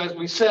and Drugs, as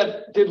we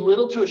said, did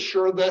little to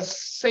assure the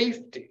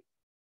safety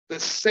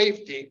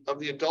of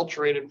the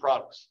adulterated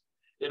products.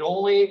 It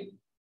only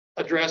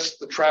addressed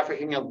the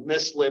trafficking of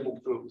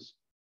mislabeled foods.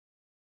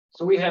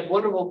 So we had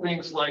wonderful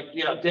things like,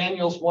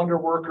 Daniel's Wonder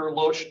Worker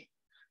lotion,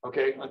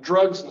 okay,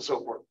 drugs and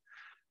so forth,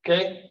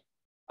 okay.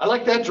 I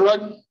like that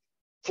drug,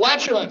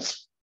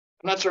 flatulence.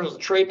 I'm not sure it was a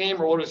trade name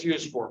or what it's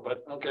used for,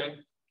 but okay.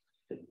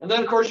 And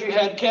then, of course, you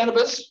had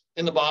cannabis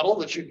in the bottle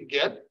that you could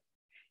get.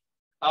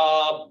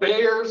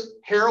 Bayer's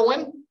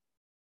heroin.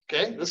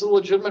 Okay, this is a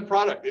legitimate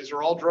product. These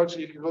are all drugs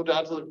that you can go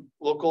down to the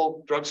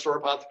local drugstore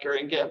apothecary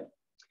and get.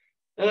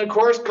 And of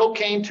course,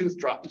 cocaine tooth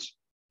drops.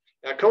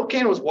 Now,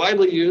 cocaine was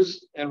widely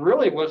used and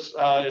really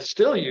is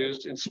still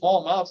used in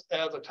small amounts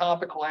as a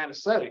topical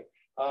anesthetic.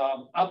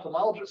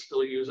 Ophthalmologists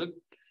still use it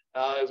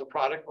as a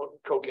product of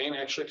cocaine,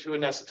 actually, to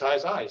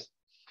anesthetize eyes.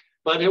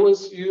 But it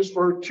was used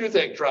for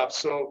toothache drops.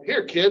 So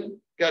here, kid,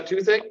 got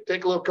toothache,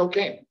 take a little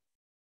cocaine.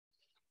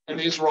 And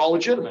these were all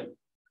legitimate.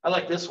 I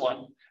like this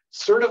one.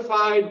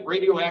 Certified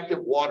radioactive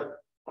water,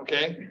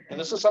 okay? And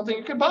this is something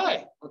you could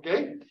buy,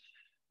 okay?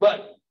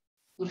 But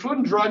the Food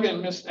and Drug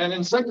and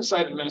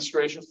Insecticide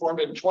Administration,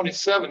 formed in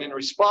 1927 in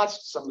response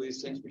to some of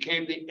these things,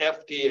 became the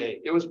FDA.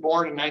 It was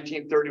born in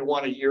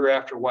 1931, a year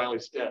after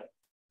Wiley's death.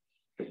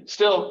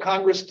 Still,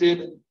 Congress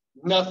did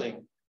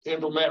nothing to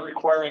implement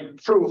requiring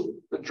proof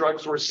that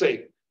drugs were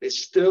safe. They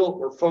still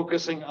were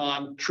focusing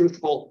on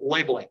truthful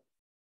labeling,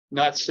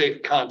 not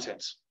safe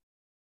contents.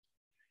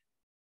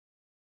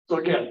 So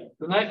again,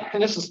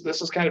 and this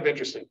is kind of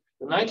interesting.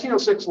 The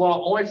 1906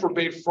 law only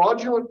forbade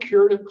fraudulent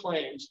curative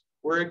claims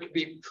where it could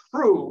be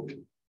proved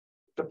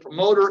the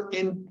promoter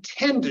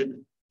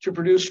intended to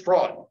produce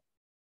fraud.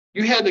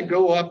 You had to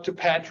go up to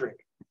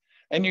Patrick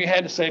and you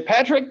had to say,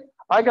 Patrick,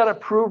 I got to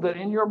prove that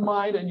in your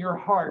mind and your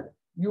heart,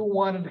 you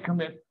wanted to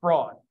commit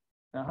fraud.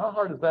 Now, how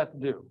hard is that to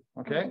do?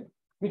 Okay.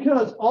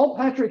 Because all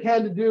Patrick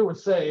had to do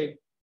was say,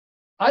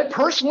 I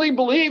personally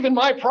believe in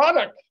my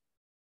product.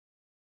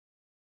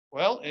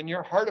 Well, in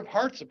your heart of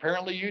hearts,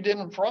 apparently you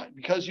didn't fraud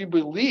because you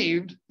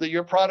believed that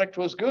your product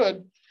was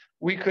good.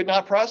 We could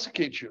not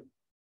prosecute you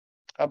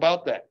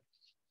about that.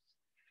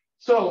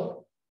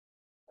 So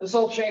this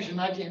all changed in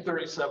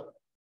 1937.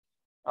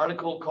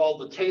 Article called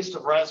The Taste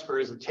of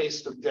Raspberries, The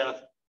Taste of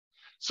Death.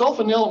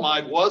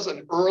 Sulfanilamide was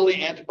an early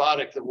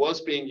antibiotic that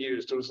was being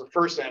used. It was the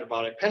first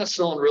antibiotic.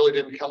 Penicillin really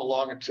didn't come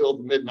along until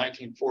the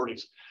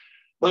mid-1940s.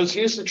 But it was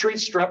used to treat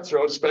strep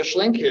throat,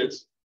 especially in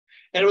kids.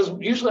 And it was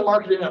usually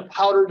marketed in a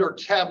powdered or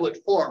tablet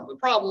form. The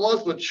problem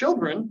was with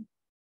children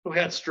who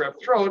had strep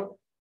throat,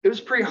 it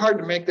was pretty hard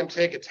to make them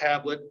take a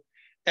tablet.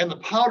 And the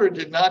powder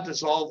did not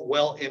dissolve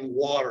well in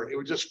water. It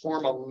would just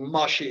form a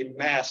mushy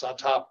mass on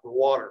top of the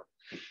water.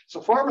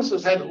 So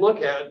pharmacists had to look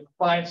at it and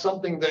find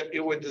something that it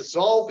would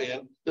dissolve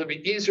in that would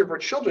be easier for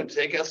children to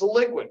take as a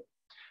liquid.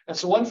 And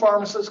so one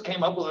pharmacist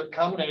came up with a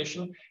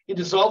combination. He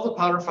dissolved the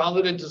powder, found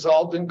that it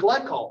dissolved in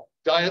glycol,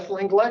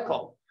 diethylene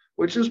glycol,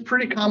 which is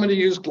pretty common to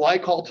use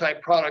glycol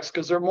type products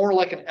because they're more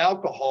like an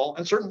alcohol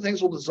and certain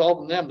things will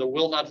dissolve in them that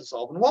will not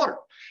dissolve in water.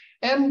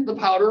 And the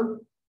powder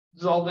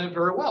dissolved in it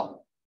very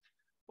well.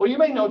 Well, you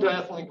may know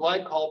diethylene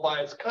glycol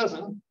by its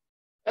cousin,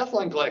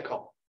 ethylene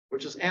glycol,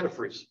 which is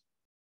antifreeze.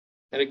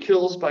 And it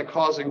kills by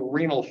causing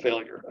renal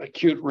failure,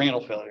 acute renal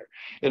failure.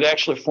 It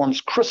actually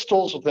forms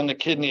crystals within the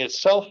kidney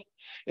itself.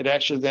 It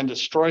actually then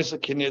destroys the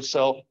kidney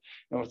itself.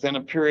 And within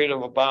a period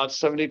of about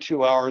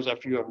 72 hours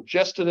after you have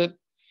ingested it,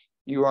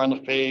 you are on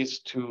the phase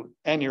to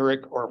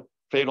anuric or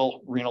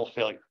fatal renal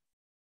failure.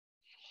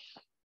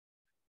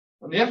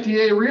 When the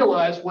FDA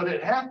realized what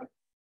had happened,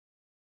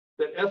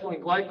 that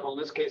ethylene glycol, in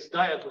this case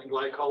diethylene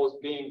glycol, was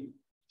being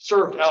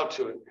served out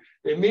to it,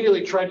 they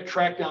immediately tried to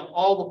track down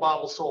all the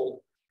bottles sold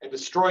and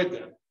destroyed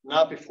them,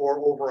 not before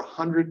over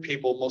 100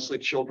 people, mostly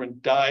children,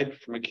 died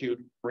from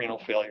acute renal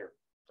failure.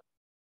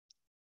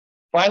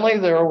 Finally,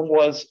 there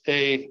was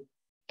a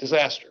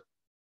disaster,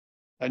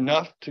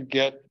 enough to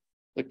get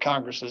the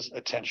Congress's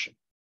attention.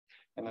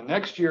 And the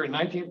next year, in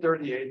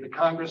 1938, the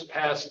Congress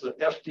passed the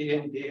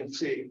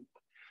FD&C,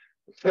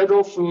 the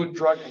Federal Food,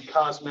 Drug, and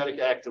Cosmetic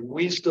Act that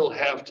we still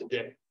have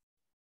today.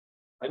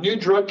 A new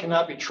drug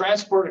cannot be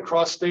transported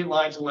across state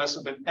lines unless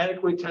it's been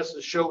adequately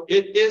tested to show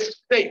it is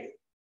safe.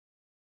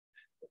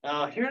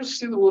 Here's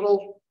the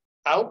little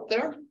out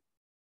there.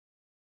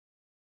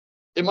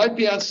 It might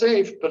be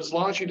unsafe, but as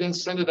long as you didn't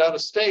send it out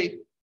of state,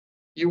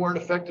 you weren't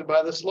affected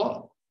by this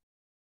law.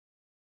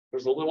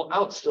 There's a little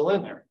out still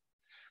in there.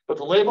 But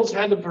the labels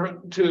had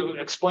to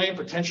explain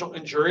potential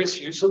injurious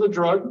use of the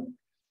drug.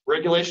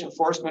 Regulation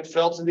enforcement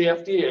fell to the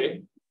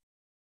FDA.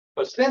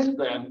 But since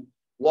then,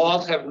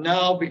 laws have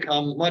now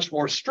become much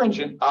more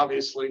stringent,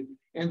 obviously,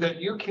 in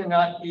that you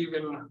cannot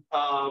even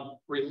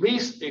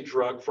release a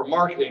drug for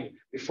marketing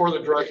before the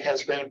drug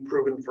has been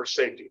proven for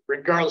safety,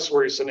 regardless of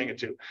where you're sending it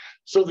to.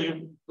 So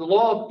the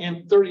law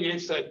in 38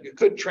 said you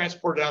could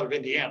transport it out of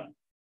Indiana,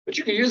 but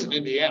you could use it in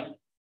Indiana.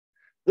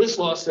 This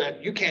law said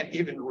you can't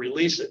even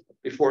release it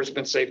before it's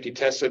been safety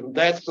tested, and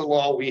that's the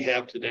law we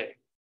have today.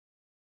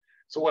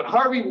 So what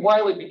Harvey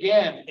Wiley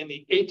began in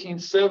the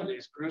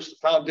 1870s produced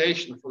the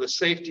foundation for the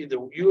safety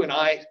that you and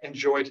I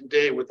enjoy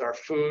today with our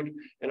food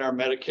and our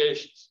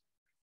medications.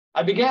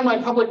 I began my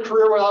public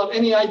career without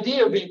any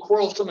idea of being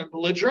quarrelsome and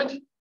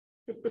belligerent,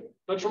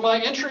 but from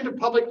my entry into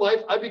public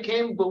life, I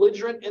became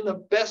belligerent in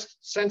the best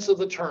sense of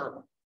the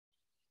term.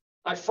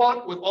 I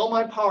fought with all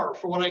my power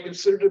for what I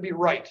considered to be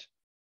right,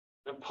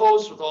 and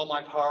opposed with all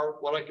my power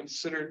what I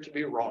considered to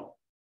be wrong.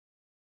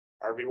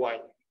 Harvey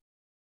Wiley.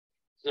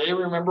 Today,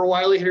 remember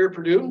Wiley here at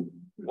Purdue,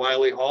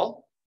 Wiley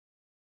Hall.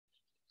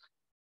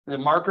 The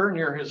marker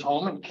near his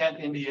home in Kent,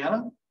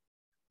 Indiana.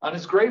 On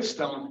his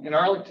gravestone in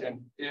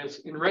Arlington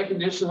is in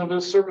recognition of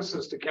his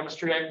services to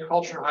chemistry,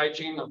 agriculture,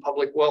 hygiene, and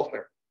public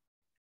welfare.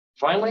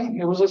 Finally,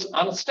 it was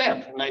on a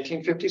stamp in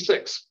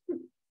 1956,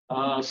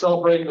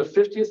 celebrating the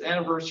 50th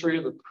anniversary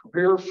of the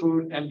Pure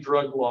Food and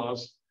Drug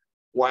Laws,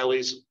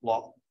 Wiley's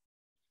Law.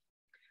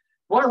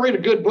 If you want to read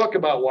a good book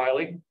about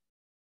Wiley,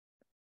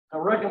 I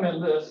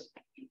recommend this.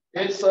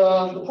 It's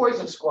The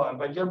Poison Squad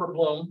by Deborah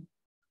Bloom.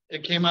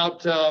 It came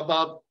out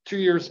about 2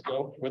 years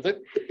ago with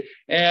it.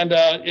 And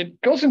it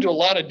goes into a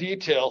lot of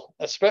detail,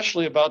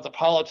 especially about the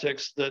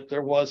politics that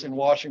there was in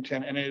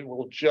Washington, and it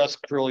will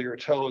just curl your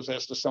toes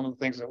as to some of the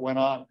things that went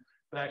on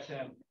back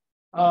then.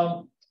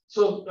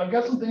 So I've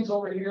got some things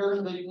over here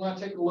that you want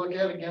to take a look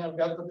at. Again, I've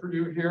got the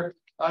Purdue here.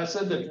 I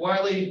said that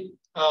Wiley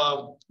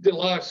did a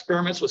lot of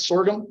experiments with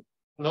sorghum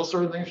and those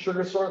sort of things,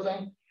 sugar sort of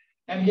thing.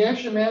 And he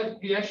actually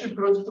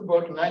produced a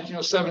book in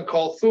 1907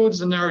 called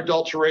Foods and Their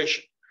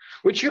Adulteration,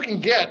 which you can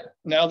get.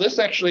 Now, this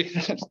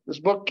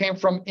book came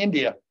from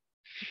India,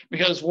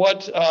 because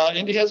what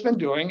India has been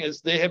doing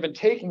is they have been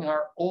taking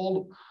our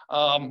old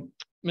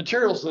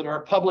materials that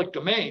are public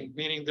domain,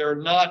 meaning they're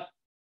not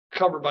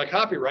covered by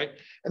copyright,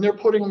 and they're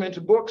putting them into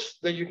books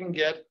that you can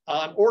get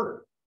on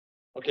order.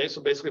 Okay,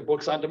 so basically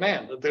books on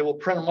demand, that they will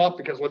print them up,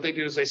 because what they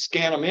do is they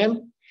scan them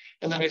in,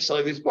 and then they sell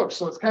you these books.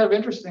 So it's kind of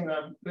interesting that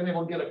I've been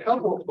able to get a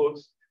couple of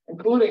books,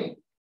 including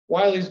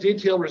Wiley's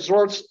detailed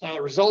results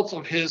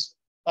of his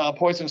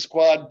Poison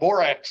Squad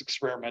borax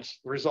experiments,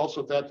 the results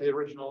of that, the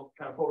original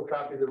kind of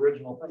photocopy, the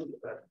original thing with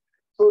that.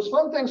 So there's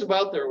fun things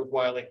about there with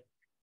Wiley,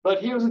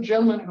 but he was a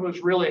gentleman who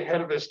was really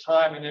ahead of his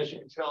time, and as you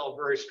can tell, a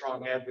very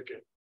strong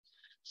advocate.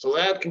 So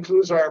that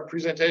concludes our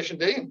presentation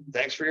today.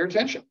 Thanks for your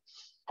attention.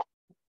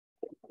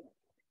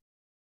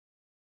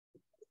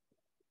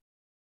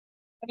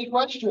 Any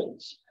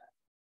questions?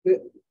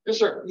 Yes,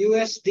 sir.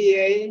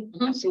 USDA.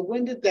 Mhm. So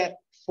when did that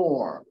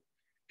form?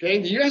 Okay,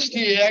 the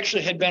USDA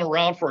actually had been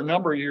around for a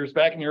number of years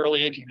back in the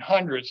early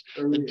 1800s.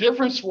 The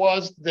difference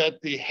was that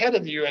the head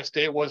of the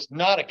USDA was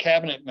not a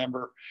cabinet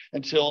member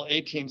until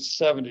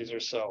 1870s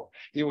or so.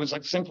 He was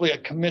like simply a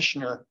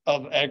commissioner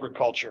of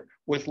agriculture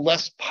with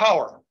less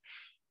power.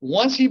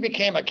 Once he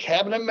became a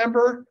cabinet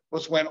member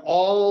was when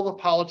all the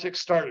politics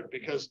started,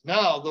 because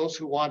now those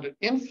who wanted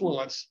to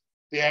influence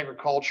the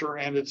agriculture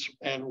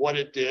and what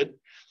it did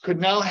could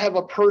now have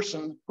a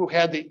person who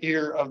had the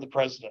ear of the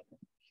president.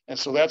 And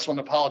so that's when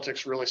the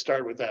politics really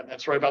started with that.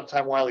 That's right about the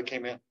time Wiley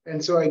came in.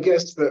 And so I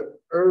guess the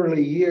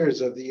early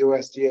years of the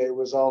USDA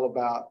was all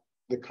about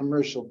the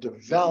commercial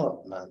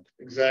development.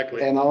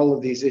 Exactly. And all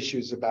of these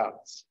issues about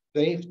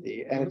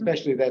safety, and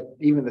especially that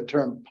even the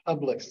term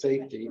public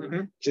safety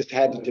just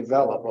had to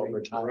develop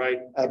over time.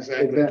 Right,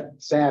 exactly.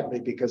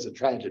 Sadly, because of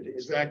tragedies.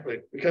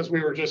 Exactly, because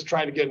we were just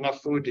trying to get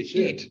enough food to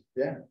eat.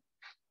 Yeah.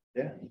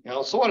 Yeah. You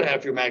know, so what had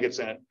a few maggots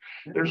in it.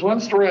 There's one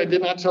story I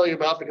did not tell you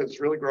about because it's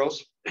really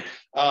gross,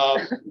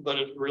 but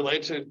it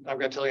relates to, I'm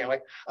going to tell you anyway.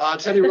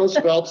 Teddy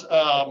Roosevelt.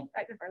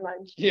 Right before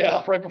lunch.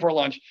 Yeah, right before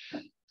lunch.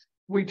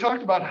 We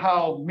talked about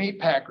how meat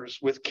packers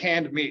with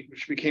canned meat,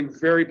 which became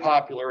very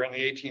popular in the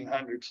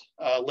 1800s,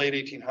 late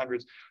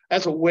 1800s,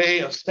 as a way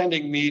of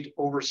sending meat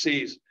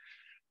overseas.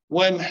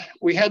 When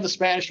we had the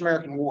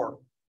Spanish-American War,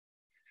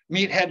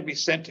 meat had to be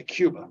sent to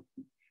Cuba.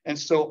 And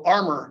so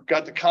Armour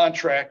got the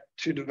contract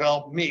to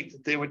develop meat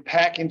that they would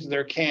pack into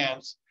their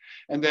cans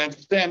and then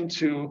send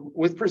to,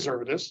 with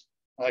preservatives,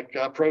 like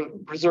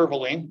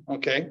preservaline,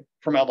 okay,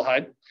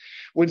 formaldehyde,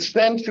 would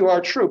send to our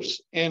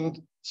troops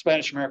in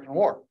Spanish-American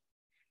War,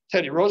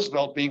 Teddy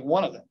Roosevelt being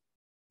one of them.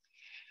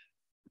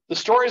 The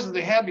stories that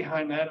they have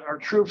behind that are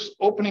troops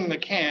opening the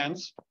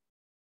cans,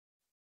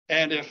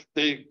 and if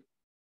they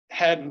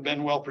hadn't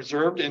been well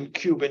preserved in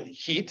Cuban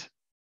heat,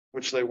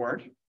 which they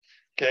weren't,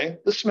 okay,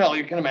 the smell,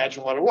 you can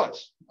imagine what it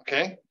was,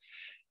 okay?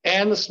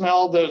 And the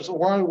smell that was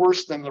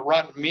worse than the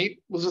rotten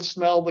meat was the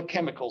smell of the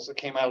chemicals that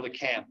came out of the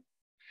can.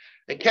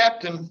 A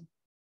captain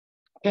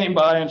came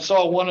by and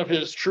saw one of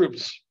his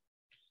troops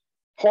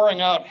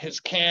pouring out his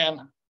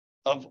can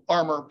of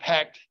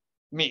Armour-packed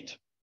meat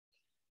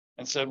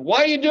and said,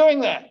 "Why are you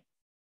doing that?"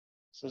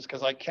 Says,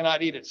 because I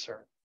cannot eat it,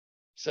 sir.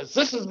 Says,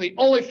 this is the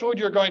only food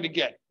you're going to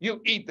get.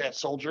 You eat that,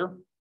 soldier.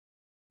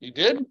 He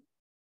did, and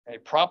he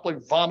promptly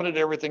vomited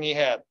everything he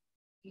had.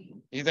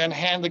 He then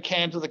handed the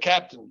can to the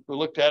captain, who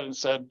looked at it and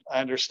said,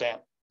 I understand.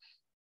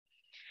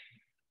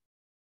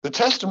 The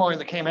testimony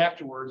that came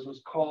afterwards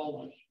was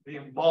called the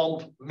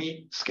embalmed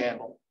meat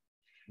scandal,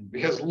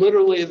 because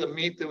literally the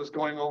meat that was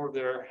going over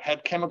there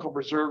had chemical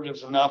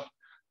preservatives enough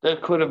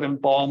that could have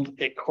embalmed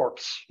a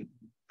corpse,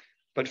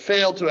 but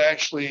failed to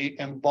actually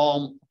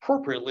embalm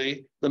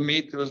appropriately the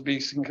meat that was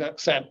being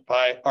sent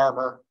by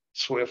Armor,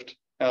 Swift,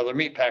 and other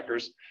meat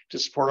packers to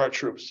support our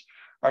troops.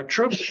 Our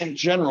troops in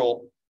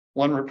general,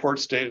 one report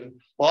stated,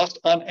 lost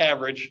on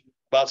average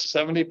about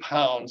 70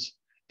 pounds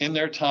in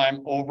their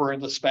time over in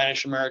the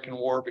Spanish-American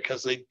War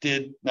because they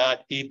did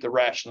not eat the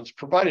rations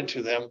provided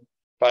to them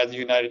by the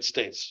United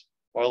States.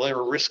 While they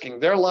were risking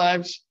their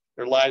lives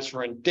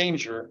were in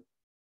danger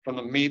from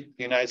the meat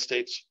the United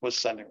States was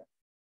sending them.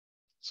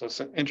 So it's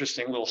an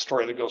interesting little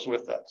story that goes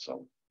with that.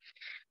 So,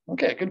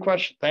 okay, good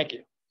question. Thank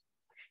you.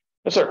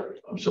 Yes, sir.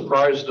 I'm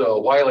surprised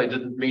Wiley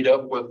didn't meet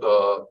up with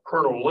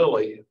Colonel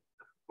Lilly,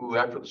 who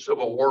after the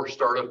Civil War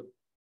started a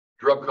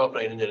drug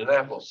company in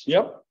Indianapolis.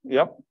 Yep,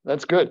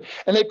 that's good.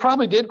 And they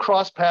probably did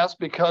cross paths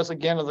because,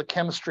 again, of the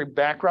chemistry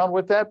background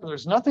with that, but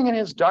there's nothing in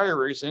his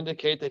diaries to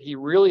indicate that he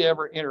really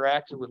ever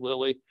interacted with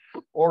Lilly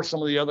or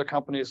some of the other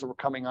companies that were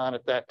coming on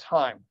at that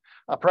time.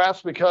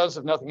 Perhaps because,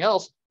 if nothing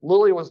else,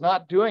 Lilly was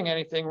not doing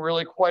anything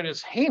really quite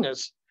as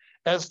heinous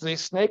as the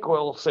snake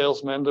oil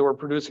salesmen that were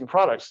producing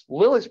products.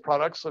 Lilly's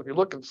products, if you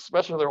look at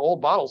especially their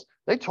old bottles,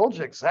 they told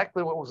you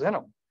exactly what was in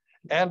them.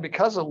 And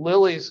because of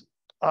Lilly's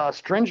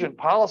stringent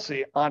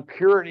policy on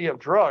purity of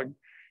drug,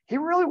 he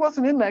really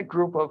wasn't in that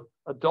group of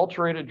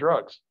adulterated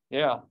drugs.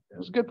 Yeah, it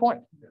was a good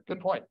point. Good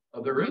point.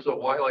 There is a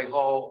Wiley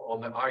Hall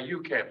on the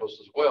IU campus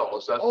as well.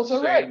 Is that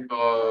the same?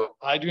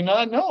 I do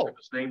not know.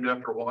 It's named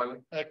after Wiley.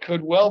 That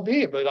could well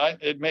be, but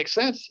it makes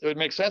sense. It would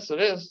make sense.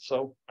 It is.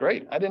 So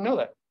great. I didn't know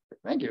that.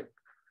 Thank you.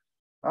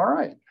 All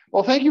right.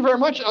 Well, thank you very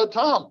much,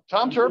 Tom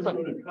Turpin. I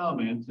was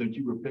comment that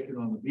you were picking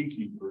on the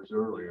beekeepers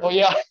earlier. Oh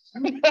yeah.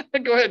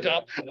 Go ahead,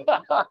 Tom.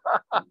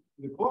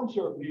 The corn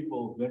syrup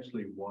people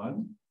eventually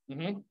won.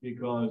 Mm-hmm.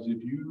 Because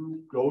if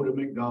you go to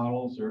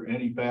McDonald's or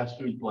any fast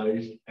food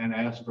place and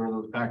ask for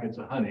those packets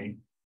of honey,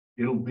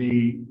 it'll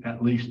be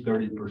at least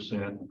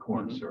 30%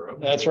 corn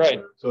syrup. That's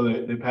right. So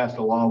they passed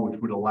a law which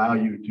would allow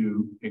you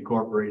to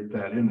incorporate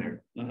that in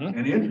there. Mm-hmm.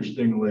 And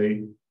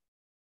interestingly,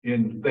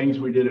 in things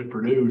we did at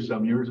Purdue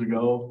some years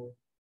ago,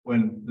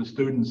 when the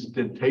students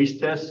did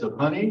taste tests of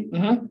honey,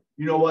 mm-hmm.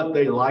 You know what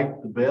they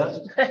liked the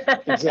best?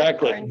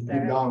 Exactly.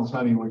 McDonald's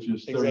honey, which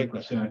is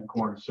 30%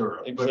 corn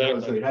syrup. Exactly.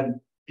 Because they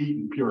hadn't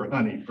eaten pure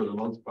honey for the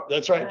most part.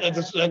 That's right.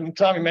 And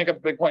Tom, you make up a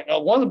big point. Now,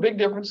 one of the big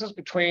differences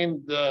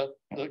between the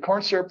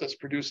corn syrup that's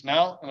produced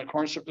now and the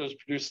corn syrup that was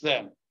produced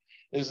then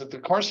is that the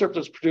corn syrup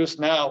that's produced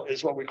now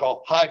is what we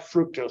call high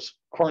fructose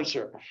corn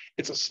syrup.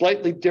 It's a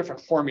slightly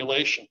different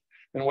formulation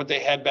than what they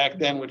had back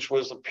then, which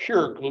was a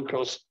pure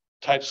glucose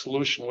type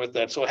solution with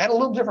that. So it had a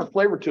little different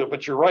flavor to it,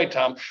 but you're right,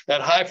 Tom,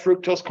 that high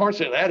fructose corn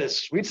syrup, that is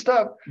sweet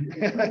stuff.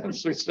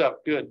 Sweet stuff.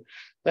 Good.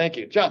 Thank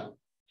you. John.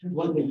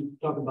 One thing,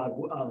 talk about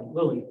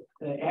Lilly,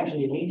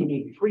 actually in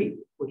 1883,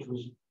 which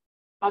was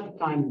at the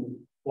time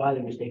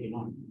Wiley was taken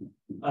on,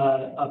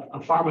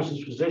 a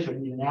pharmacist physician in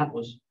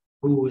Indianapolis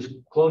who was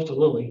close to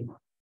Lilly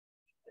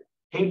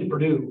came to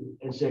Purdue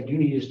and said, you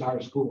need to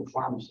start a school of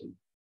pharmacy.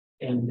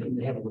 And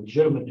they have a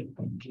legitimate,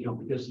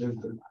 because they're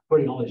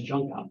putting all this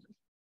junk out there,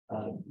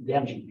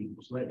 damaging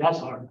people. So that's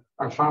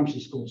our pharmacy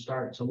school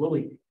started. So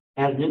Lilly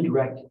had an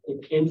indirect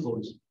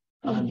influence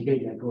on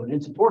getting that going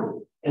and supported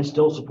it. And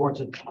still supports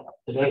it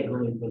today.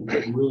 Really, been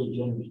really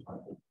generous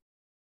partner.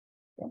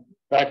 In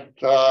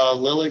fact,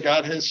 Lilly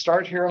got his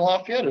start here in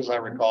Lafayette, as I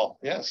recall.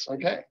 Yes.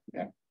 Okay.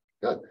 Yeah.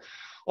 Good.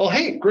 Well,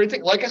 hey, great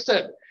thing. Like I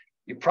said,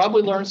 you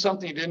probably learned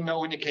something you didn't know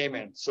when you came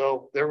in.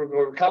 So there we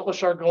go. We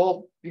accomplished our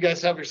goal. You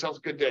guys have yourselves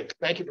a good day.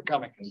 Thank you for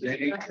coming.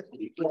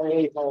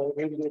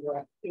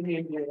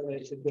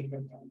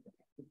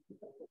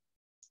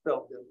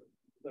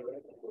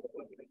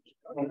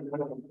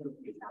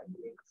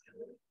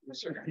 Yes,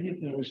 sir.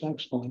 It was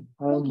excellent.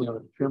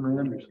 Chairman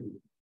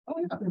Anderson. Oh,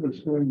 yeah. I was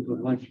doing the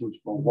lectures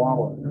for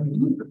Wiley.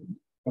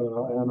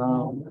 And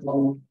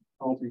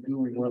I'll be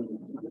doing one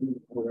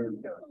for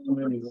so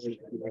many ways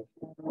to this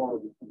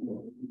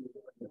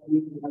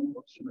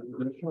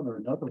one or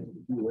another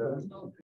one.